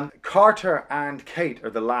 Carter and Kate are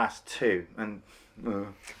the last two, and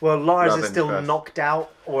well, Lars is still knocked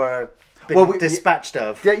out or been dispatched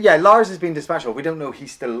of. Yeah, Lars has been dispatched of. We don't know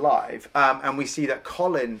he's still alive, and we see that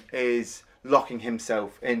Colin is locking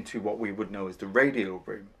himself into what we would know as the radio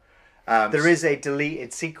room. There is a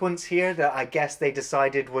deleted sequence here that I guess they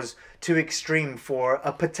decided was too extreme for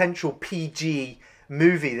a potential PG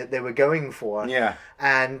movie that they were going for. Yeah.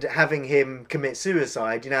 And having him commit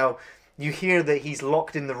suicide, you know, you hear that he's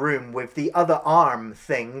locked in the room with the other arm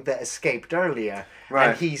thing that escaped earlier. Right.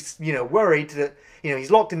 And he's, you know, worried that, you know,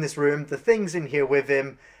 he's locked in this room, the thing's in here with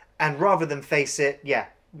him, and rather than face it,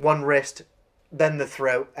 one wrist, then the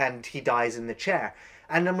throat, and he dies in the chair.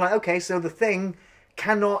 And I'm like, okay, so the thing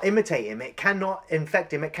cannot imitate him, it cannot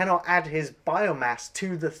infect him, it cannot add his biomass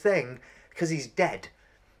to the thing because he's dead.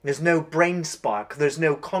 There's no brain spark, there's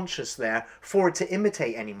no conscious there for it to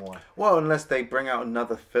imitate anymore. Well, unless they bring out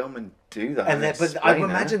another film and do that. But I would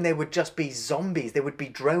imagine they would just be zombies, they would be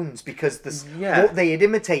drones because what they had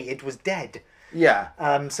imitated was dead. Yeah.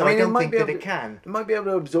 So I don't think that it can. It might be able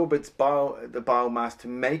to absorb the biomass to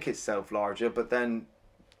make itself larger, but then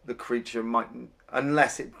the creature might,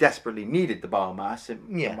 unless it desperately needed the biomass, it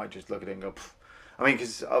might just look at it and go. Pff. I mean,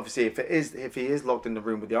 because obviously, if he is locked in the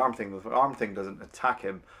room with the arm thing doesn't attack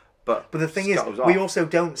him. But the thing is, we also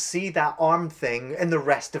don't see that arm thing in the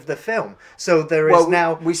rest of the film. So there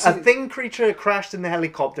is a thing creature crashed in the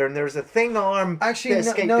helicopter, and there's a thing arm that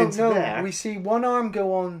escaped into there. We see one arm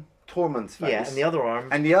go on Tormund's face. Yeah, and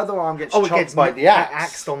the other arm gets chopped by the axe.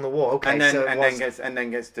 Axed on the wall. Okay, and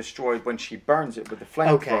then gets destroyed when she burns it with the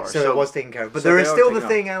flamethrower. Okay, so it was taken care of. But there is still the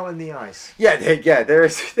thing out in the ice. Yeah, there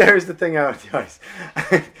is the thing out in the ice.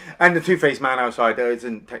 And the two-faced man outside there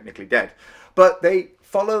isn't technically dead. But they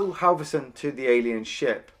follow Halvorsen to the alien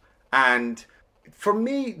ship, and for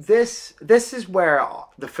me, this is where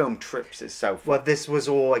the film trips itself. Well, this was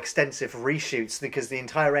all extensive reshoots because the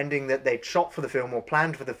entire ending that they'd shot for the film or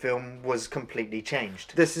planned for the film was completely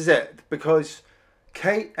changed. This is it, because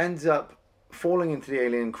Kate ends up falling into the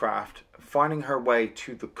alien craft, finding her way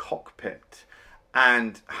to the cockpit,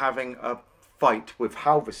 and having a fight with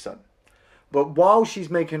Halvorsen. But while she's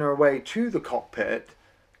making her way to the cockpit,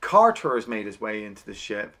 Carter has made his way into the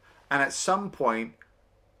ship, and at some point,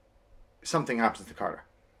 something happens to Carter.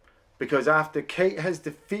 Because after Kate has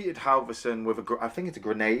defeated Halvorsen with I think it's a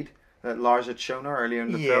grenade that Lars had shown her earlier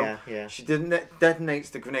in the film. Yeah. She detonates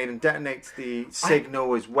the grenade and detonates the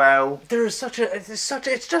signal as well.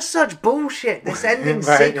 It's just such bullshit, this ending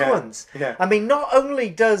sequence. Yeah. I mean, not only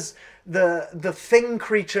does the thing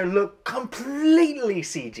creature look completely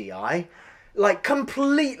CGI, like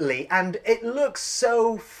completely, and it looks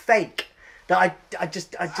so fake that in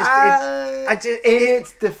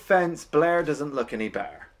its defense, Blair doesn't look any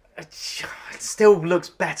better. It still looks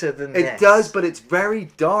better than this. It does, but it's very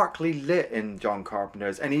darkly lit in John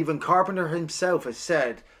Carpenter's, and even Carpenter himself has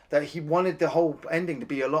said that he wanted the whole ending to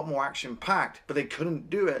be a lot more action-packed, but they couldn't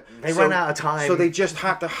do it. They ran out of time. So they just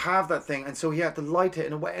had to have that thing, and so he had to light it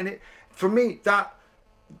in a way. And for me, that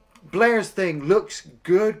Blair's thing looks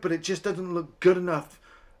good, but it just doesn't look good enough.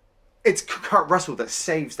 It's Kurt Russell that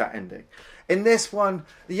saves that ending. In this one,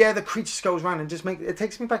 the creature goes around and just it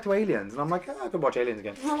takes me back to Aliens, and I'm like, I could watch Aliens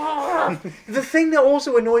again. The thing that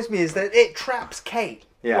also annoys me is that it traps Kate,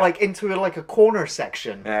 into a corner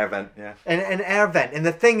section. Air vent, yeah. An air vent, and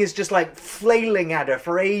the thing is just like flailing at her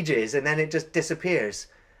for ages, and then it just disappears.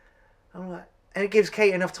 I'm like, and it gives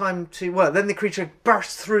Kate enough time to. Well, then the creature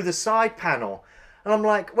bursts through the side panel. And I'm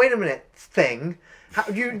like, wait a minute, thing.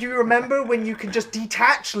 Do you remember when you can just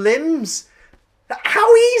detach limbs?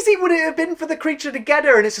 How easy would it have been for the creature to get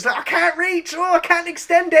her? And it's just like, I can't reach. Oh, I can't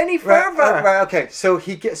extend any further. Right, okay. So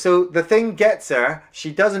the thing gets her.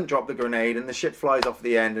 She doesn't drop the grenade, and the ship flies off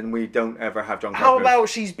the end, and we don't ever have John Carpenter. How about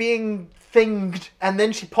she's being thinged, and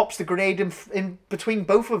then she pops the grenade in between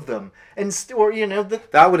both of them, and that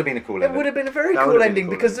would have been a cool ending. It would have been a very cool ending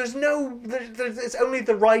because there's it's only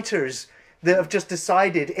the writers that have just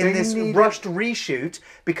decided in this rushed reshoot,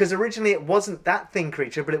 because originally it wasn't that thing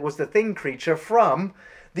creature, but it was the thing creature from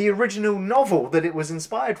the original novel that it was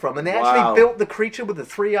inspired from. And they actually built the creature with the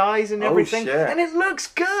 3 eyes and everything. Shit. And it looks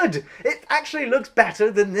good. It actually looks better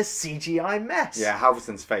than this CGI mess. Yeah,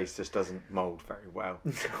 Halvorsen's face just doesn't mould very well.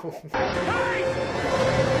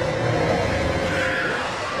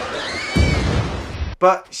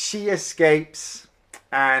 But she escapes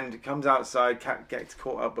and comes outside, gets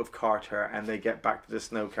caught up with Carter, and they get back to the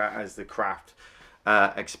Snowcat as the craft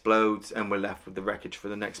explodes, and we're left with the wreckage for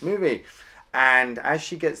the next movie. And as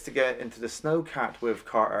she gets to get into the Snowcat with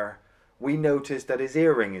Carter, we notice that his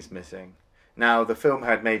earring is missing. Now, the film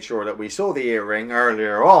had made sure that we saw the earring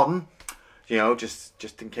earlier on,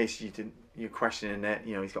 just in case you're questioning it.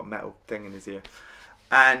 He's got a metal thing in his ear,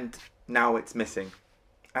 and now it's missing.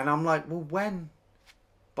 And I'm like, well, when?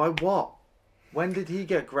 By what? When did he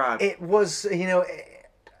get grabbed? It was,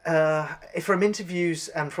 from interviews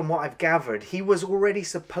and from what I've gathered, he was already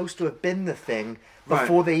supposed to have been the thing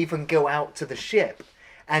before they even go out to the ship.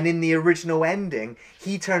 And in the original ending,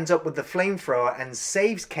 he turns up with the flamethrower and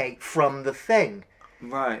saves Kate from the thing.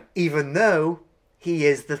 Right. Even though he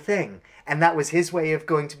is the thing. And that was his way of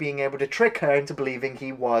being able to trick her into believing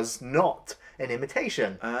he was not an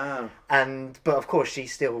imitation. Oh. But of course she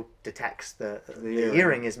still detects the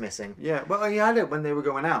earring is missing. Yeah, well, he had it when they were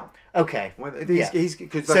going out. Okay. Because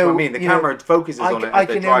that's what I mean. The camera focuses on it. I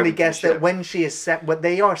can only guess that when she is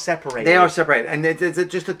they are separated. They are separated, and there's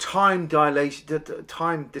just a time dilation,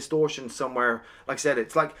 time distortion somewhere. Like I said,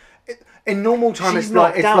 it's like in normal time. She's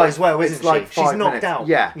knocked out as well, isn't she? Like 5 She's knocked minutes. out.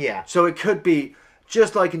 Yeah. So it could be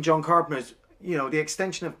just like in John Carpenter's. you know, the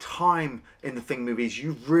extension of time in the Thing movies,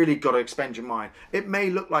 you've really got to expend your mind. It may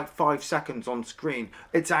look like 5 seconds on screen.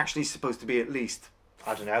 It's actually supposed to be at least,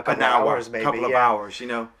 I don't know, a couple an hour, of hours maybe. couple of hours, you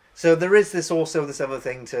know. So there is this other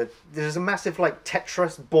thing there's a massive like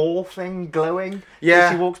Tetris ball thing glowing. Yeah.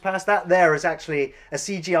 As she walks past that. There is actually a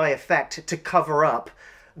CGI effect to cover up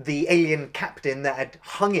the alien captain that had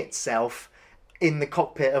hung itself in the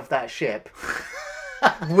cockpit of that ship.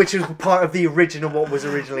 Which was part of what was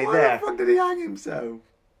originally Why there. the fuck did he hang himself?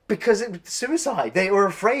 Because it was suicide. They were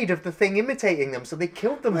afraid of the Thing imitating them, so they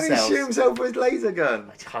killed When he themselves. shoot himself with his laser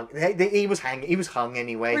gun. He was hung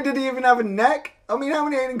anyway. I mean, did he even have a neck? I mean, how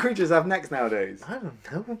many alien creatures have necks nowadays? I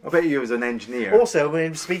don't know. I bet he was an engineer. Also,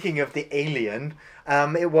 when speaking of the alien,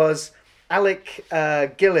 it was Alec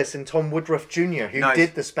Gillis and Tom Woodruff Jr. who Nice.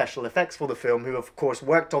 did the special effects for the film, who of course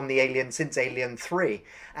worked on the Alien since Alien 3.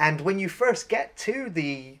 And when you first get to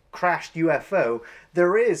the crashed UFO,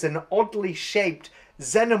 there is an oddly shaped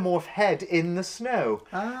xenomorph head in the snow.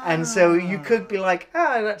 And so you could be like,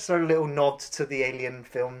 that's a little nod to the Alien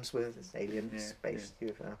films with this alien space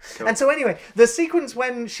UFO. Cool. And so anyway, the sequence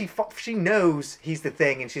when she knows he's the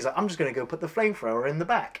Thing and she's like, I'm just going to go put the flamethrower in the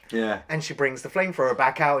back. Yeah. And she brings the flamethrower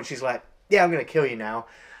back out and she's like, yeah, I'm going to kill you now.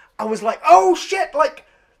 I was like, oh shit, like,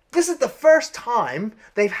 this is the first time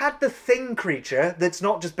they've had the Thing creature that's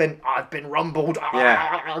not just been, I've been rumbled,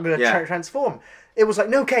 I'm going to transform. It was like,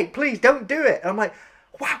 no, Kate, please don't do it. And I'm like,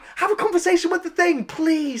 wow, have a conversation with the Thing,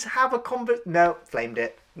 please have a conversation. No, flamed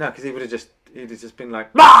it. No, because he'd have just been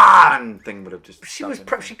like, bah! And Thing would have just... She was,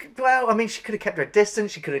 she could have kept her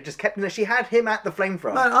distance. She could have just kept, she had him at the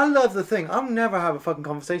flamethrower. Man, I love the Thing. I'll never have a fucking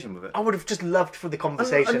conversation with it. I would have just loved for the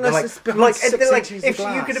conversation. Unless it's behind 6 inches of if you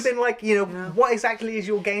glass. could have been like, what exactly is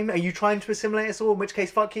your game? Are you trying to assimilate us all? In which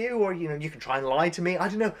case, fuck you. Or, you can try and lie to me. I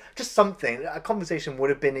don't know. Just something. A conversation would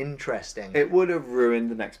have been interesting. It would have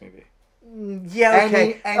ruined the next movie. Yeah,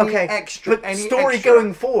 okay. Any okay. extra- But any story extra-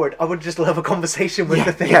 going forward, I would just love a conversation with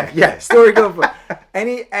the Thing. Yeah. Story going for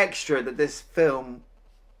any extra that this film,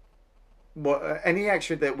 any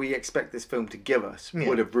extra that we expect this film to give us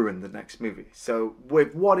would have ruined the next movie. So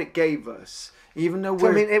with what it gave us, even though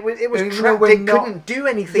we're, it was even trapped. though It we're not- couldn't do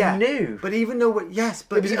anything new. But even though it was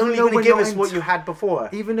It was even only though going we're to give not us what you had before.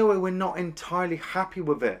 even though we're not entirely happy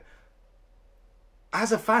with it.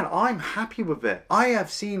 As a fan, I'm happy with it. I have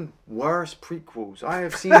seen worse prequels. I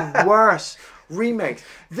have seen worse remakes.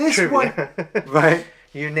 This one, right?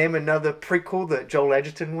 You name another prequel that Joel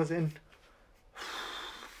Edgerton was in?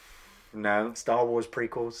 No. Star Wars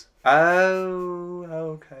prequels. Oh,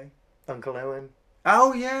 okay. Uncle Owen.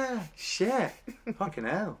 Oh yeah, shit. Fucking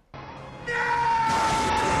hell.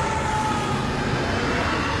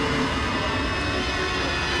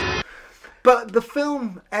 But the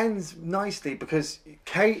film ends nicely because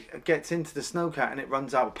Kate gets into the snowcat and it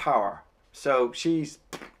runs out of power. So she's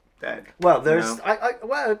dead. Well, there's... you know?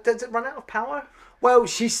 Well, does it run out of power? Well,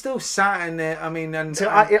 she's still sat in it. I mean, and So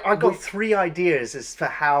I got 3 ideas as for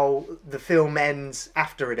how the film ends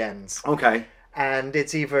after it ends. Okay. And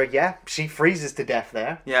it's either, she freezes to death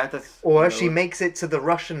there. Yeah, that's... Or she makes it to the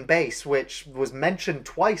Russian base, which was mentioned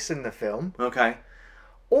twice in the film. Okay.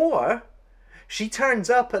 Or she turns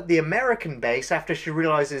up at the American base after she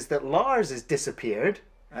realizes that Lars has disappeared.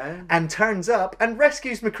 And turns up and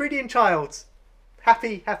rescues McCready and Childs.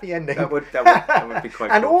 Happy ending. That would be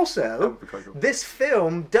quite And cool. also, That would be quite cool. this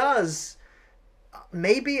film does,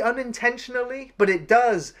 maybe unintentionally, but it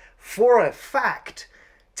does, for a fact,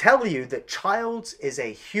 tell you that Childs is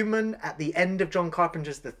a human at the end of John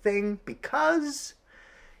Carpenter's The Thing because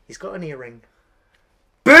he's got an earring.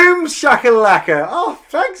 Boom shakalaka! Oh,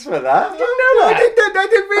 thanks for that. Didn't know that. I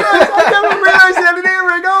didn't realise. I never realised he had an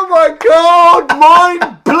earring. Oh my god!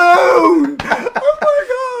 Mind blown! Oh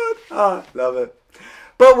my god! Oh, love it.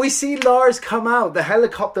 But we see Lars come out. The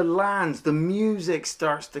helicopter lands. The music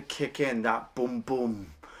starts to kick in. That boom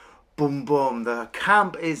boom, boom boom. The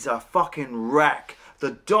camp is a fucking wreck.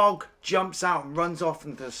 The dog jumps out and runs off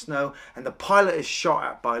into the snow, and the pilot is shot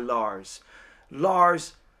at by Lars.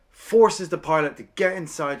 Lars forces the pilot to get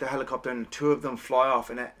inside the helicopter and the two of them fly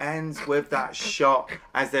off, and it ends with that shot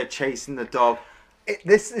as they're chasing the dog.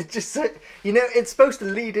 This is just so, it's supposed to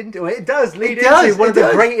lead into it. It does lead into one of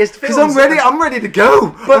the greatest films. Because I'm ready to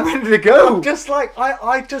go. I'm ready to go. I'm just like,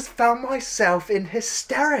 I just found myself in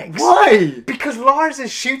hysterics. Why? Because Lars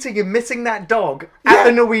is shooting and missing that dog at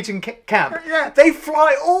the Norwegian camp. Yeah. They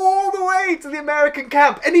fly all the way to the American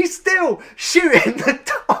camp and he's still shooting the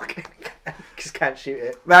dog. Just can't shoot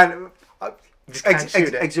it. Man, Just can't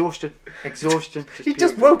shoot it. Exhaustion. He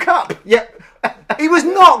just woke up. Yeah. He was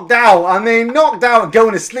knocked out. I mean, knocked out and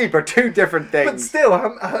going to sleep are two different things. But still,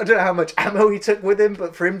 I don't know how much ammo he took with him,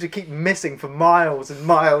 but for him to keep missing for miles and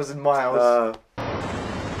miles and miles.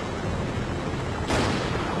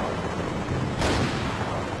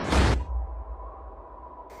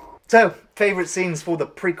 So, favourite scenes for the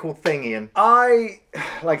prequel thing, Ian? Like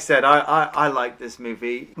I said, I like this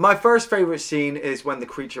movie. My first favourite scene is when the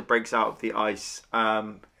creature breaks out of the ice.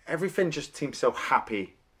 Everything just seems so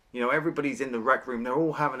happy. You know, everybody's in the rec room. They're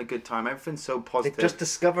all having a good time. Everything's so positive. They've just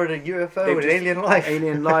discovered a UFO and alien life.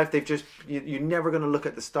 Alien life. They've just... You're never going to look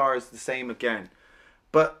at the stars the same again.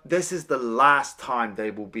 But this is the last time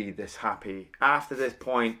they will be this happy. After this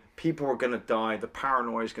point, people are going to die. The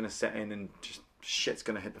paranoia is going to set in and just shit's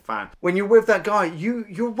going to hit the fan. When you're with that guy,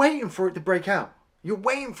 you're waiting for it to break out. You're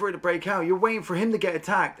waiting for it to break out. You're waiting for him to get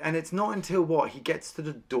attacked. And it's not until, he gets to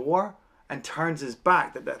the door and turns his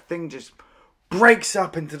back that thing just breaks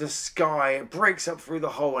up into the sky. It breaks up through the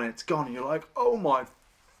hole and it's gone. And you're like, oh my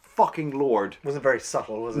fucking Lord. Wasn't very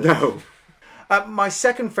subtle, was it? No. My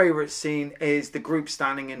second favourite scene is the group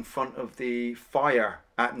standing in front of the fire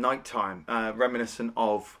at night time, reminiscent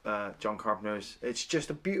of John Carpenter's. It's just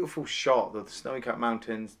a beautiful shot of the snowy-capped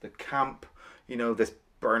mountains, the camp, you know, this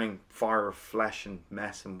burning fire of flesh and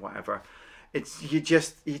mess and whatever. You're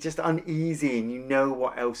just uneasy and you know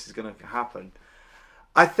what else is going to happen.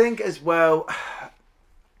 I think as well,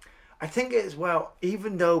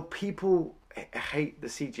 even though people hate the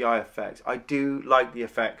CGI effects, I do like the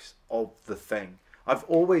effects of The Thing. I've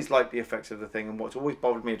always liked the effects of The Thing, and what's always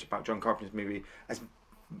bothered me about John Carpenter's movie, as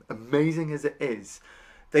amazing as it is,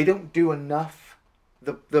 they don't do enough.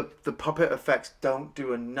 The puppet effects don't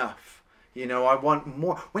do enough. You know, I want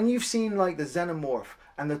more. When you've seen like the Xenomorph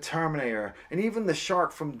and the Terminator, and even the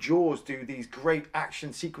shark from Jaws do these great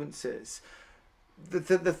action sequences,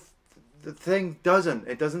 the thing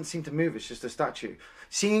doesn't seem to move. It's just a statue.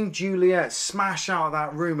 Seeing Juliet smash out of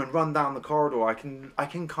that room and run down the corridor, I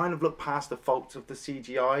can kind of look past the faults of the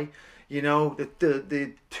CGI. You know,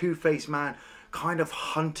 the two-faced man kind of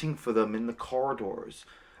hunting for them in the corridors.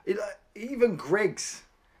 Even Griggs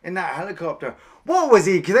in that helicopter. What was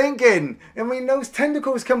he thinking? I mean, those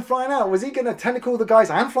tentacles come flying out. Was he going to tentacle the guys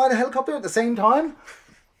and fly the helicopter at the same time?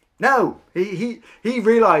 No. He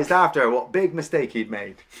realised after what big mistake he'd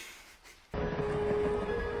made.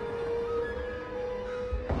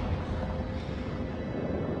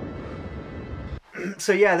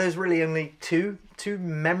 So yeah, there's really only two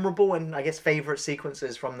memorable and I guess favourite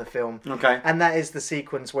sequences from the film. Okay. And that is the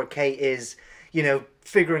sequence where Kate is, you know,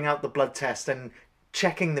 figuring out the blood test and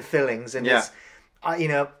checking the fillings, and it's, you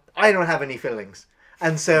know, I don't have any fillings,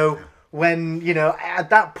 and so when, you know, at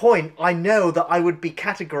that point, I know that I would be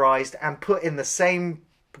categorised and put in the same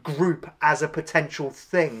group as a potential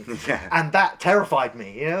thing, and that terrified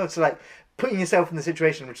me. You know, it's like putting yourself in the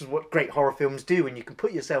situation, which is what great horror films do, and you can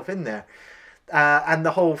put yourself in there. And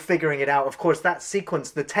the whole figuring it out, of course, that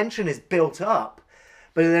sequence, the tension is built up,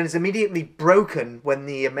 but then it's immediately broken when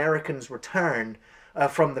the Americans return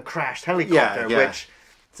from the crashed helicopter, which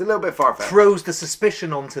it's a little bit far-fetched. Throws the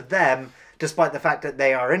suspicion onto them, despite the fact that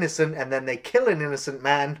they are innocent, and then they kill an innocent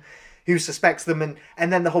man who suspects them,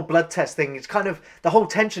 and then the whole blood test thing, it's kind of, the whole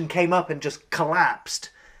tension came up and just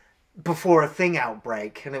collapsed before a thing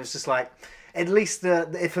outbreak, and it was just like, at least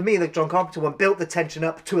for me, the John Carpenter one built the tension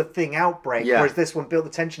up to a thing outbreak, whereas this one built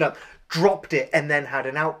the tension up, dropped it, and then had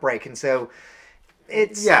an outbreak. And so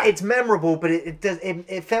it's memorable, but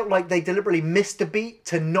it felt like they deliberately missed a beat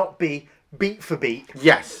to not be beat for beat.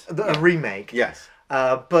 Yes, a remake. Yes.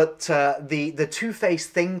 But the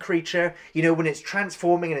two-faced thing creature, you know, when it's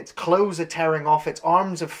transforming and its clothes are tearing off, its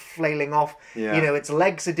arms are flailing off, you know, its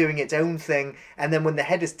legs are doing its own thing, and then when the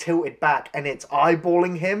head is tilted back and it's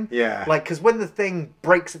eyeballing him, like, because when the thing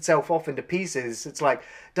breaks itself off into pieces, it's like,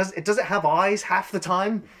 does it have eyes half the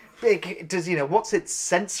time? Does, you know, what's its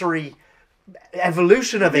sensory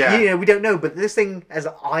evolution of it? You know, we don't know, but this thing is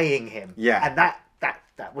eyeing him, and that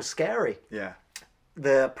was scary.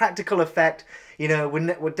 The practical effect, you know,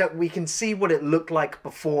 we can see what it looked like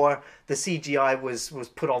before the CGI was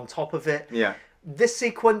put on top of it. This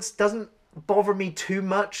sequence doesn't bother me too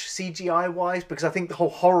much CGI-wise, because I think the whole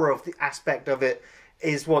horror of the aspect of it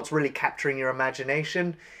is what's really capturing your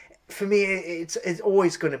imagination. For me, it's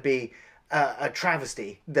always going to be a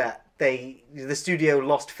travesty that the studio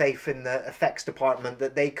lost faith in the effects department,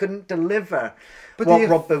 that they couldn't deliver what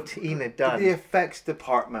Rob Bottin had done. The effects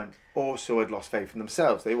department also had lost faith in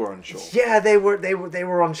themselves. They were unsure. Yeah, they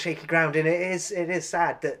were on shaky ground, and it is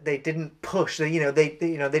sad that they didn't push. They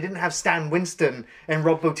didn't have Stan Winston and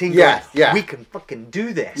Rob Bottin going, we can fucking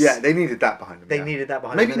do this. Yeah, they needed that behind them. They needed that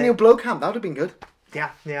behind Maybe them. Neil Blomkamp, that would have been good.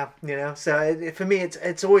 Yeah. So for me,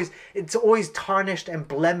 it's always tarnished and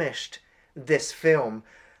blemished this film,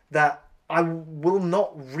 that I will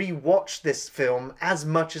not rewatch this film as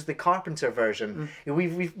much as the Carpenter version.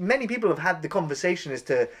 We've many people have had the conversation as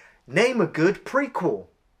to name a good prequel,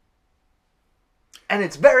 and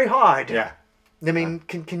it's very hard. Yeah. I mean,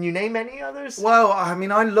 can you name any others? Well, I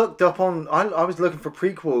mean, I looked up on... I was looking for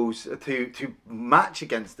prequels to match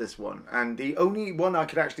against this one. And the only one I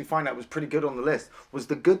could actually find that was pretty good on the list was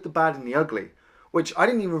The Good, the Bad and the Ugly. Which I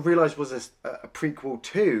didn't even realise was a prequel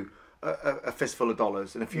to A Fistful of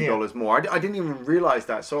Dollars and a Few Dollars More. I didn't even realise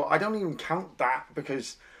that. So I don't even count that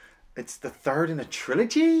because it's the third in a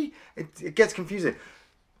trilogy. It gets confusing.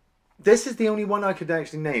 This is the only one I could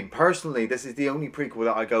actually name. Personally, this is the only prequel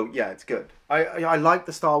that I go, yeah, it's good. I like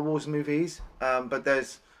the Star Wars movies, but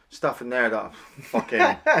there's stuff in there that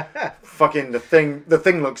fucking the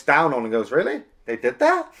thing looks down on and goes, really? They did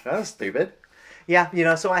that? That's stupid.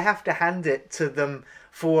 Yeah, so I have to hand it to them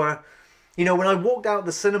for... when I walked out of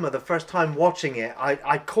the cinema the first time watching it,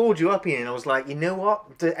 I called you up, Ian, and I was like, you know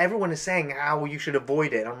what? Everyone is saying how you should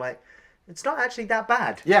avoid it. And I'm like... It's not actually that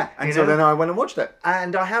bad. Yeah, and so then I went and watched it.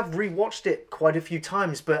 And I have rewatched it quite a few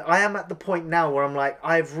times, but I am at the point now where I'm like,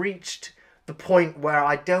 I've reached the point where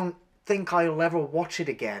I don't think I'll ever watch it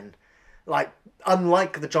again. Like,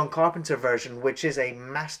 unlike the John Carpenter version, which is a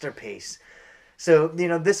masterpiece. So,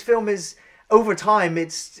 this film is, over time,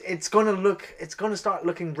 it's going to start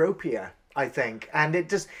looking ropier, I think. And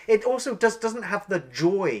it also doesn't have the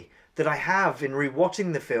joy that I have in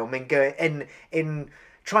rewatching the film and in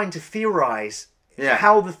trying to theorize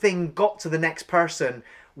how the thing got to the next person,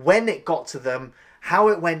 when it got to them, how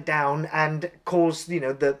it went down, and caused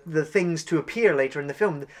the things to appear later in the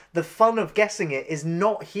film. The fun of guessing it is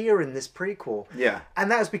not here in this prequel. Yeah,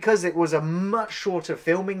 and that's because it was a much shorter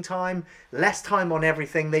filming time, less time on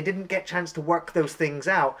everything. They didn't get a chance to work those things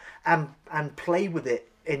out and play with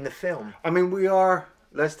it in the film. I mean,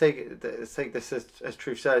 let's take this as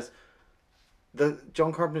Truth says. The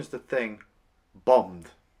John Carpenter's The Thing bombed.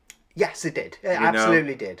 Yes, it did. It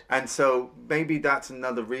absolutely did. And so maybe that's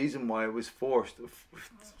another reason why it was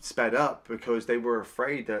sped up, because they were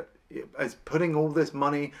afraid that as putting all this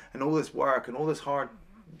money and all this work and all this hard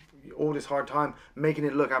time, making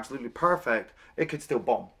it look absolutely perfect, it could still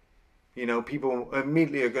bomb. People are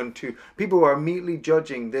immediately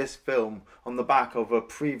judging this film on the back of a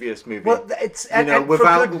previous movie. Well, it's and for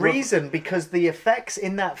good reason, because the effects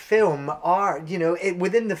in that film are,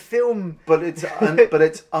 within the film. But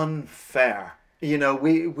it's unfair.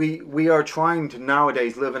 We are trying to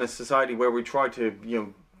nowadays live in a society where we try to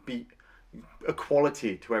be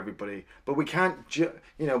equality to everybody, but we can't.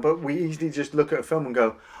 But we easily just look at a film and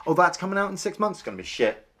go, "Oh, that's coming out in 6 months. It's gonna be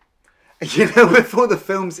shit." Before the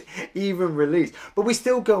film's even released. But we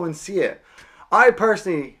still go and see it. I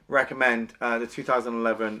personally recommend the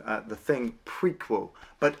 2011 The Thing prequel,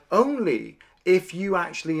 but only if you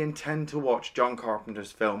actually intend to watch John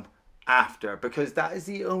Carpenter's film after, because that is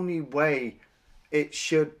the only way it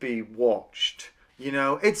should be watched.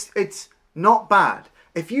 It's not bad.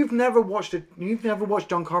 If you've never watched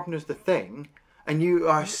John Carpenter's The Thing, and you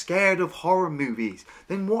are scared of horror movies,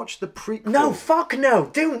 then watch the prequel. No, fuck no.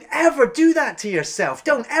 Don't ever do that to yourself.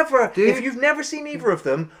 Don't ever. Dude. If you've never seen either of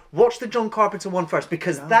them, watch the John Carpenter one first.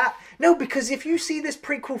 Because because if you see this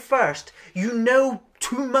prequel first, you know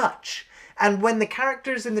too much. And when the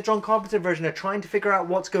characters in the John Carpenter version are trying to figure out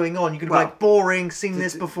what's going on, you're going to be like, boring, seen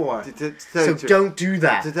this before. So don't do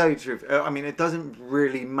that. To tell you the truth, I mean, it doesn't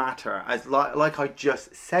really matter. As like I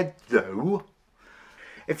just said, though,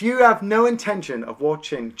 if you have no intention of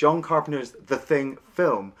watching John Carpenter's The Thing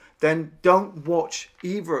film, then don't watch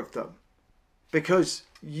either of them, because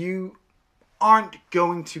you aren't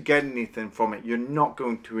going to get anything from it. You're not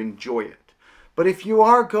going to enjoy it. But if you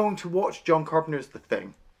are going to watch John Carpenter's The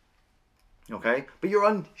Thing, okay, but you're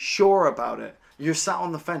unsure about it, you're sat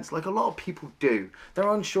on the fence like a lot of people do. They're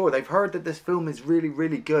unsure. They've heard that this film is really,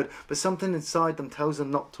 really good, but something inside them tells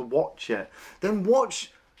them not to watch it. Then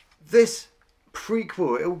watch this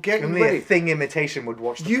prequel. It will get Only you ready. a Thing imitation would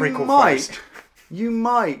watch the prequel first. You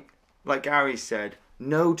might, like Gary said,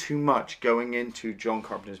 know too much going into John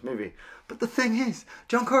Carpenter's movie. But the thing is,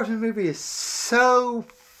 John Carpenter's movie is so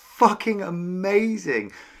fucking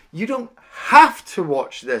amazing. You don't have to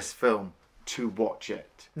watch this film to watch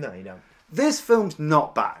it. No, you don't. This film's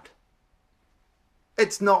not bad.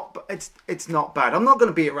 It's not bad. I'm not going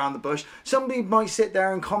to beat around the bush. Somebody might sit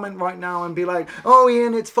there and comment right now and be like, "Oh,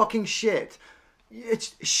 Ian, it's fucking shit."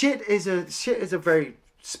 Shit is a very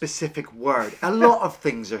specific word. A lot of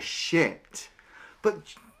things are shit,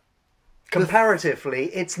 but comparatively,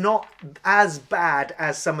 it's not as bad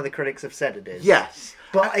as some of the critics have said it is. Yes,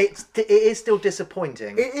 but it is still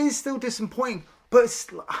disappointing. It is still disappointing,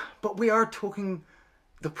 but we are talking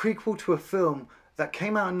the prequel to a film that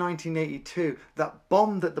came out in 1982 that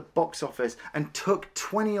bombed at the box office and took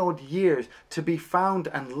 20 odd years to be found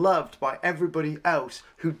and loved by everybody else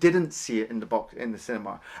who didn't see it in the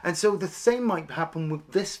cinema. And so the same might happen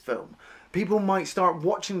with this film. People might start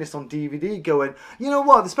watching this on DVD going, you know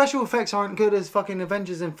what, the special effects aren't good as fucking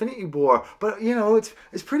Avengers Infinity War, but you know, it's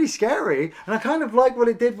pretty scary, and I kind of like what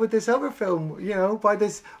it did with this other film, you know, by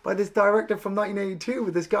this director from 1982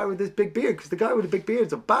 with this guy with this big beard, because the guy with the big beard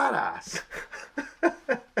is a badass.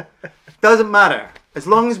 Doesn't matter. As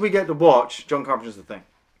long as we get to watch John Carpenter's The Thing.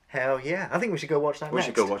 Hell yeah. I think we should go watch that next. We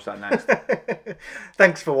should go watch that next.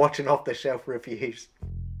 Thanks for watching Off the Shelf Reviews.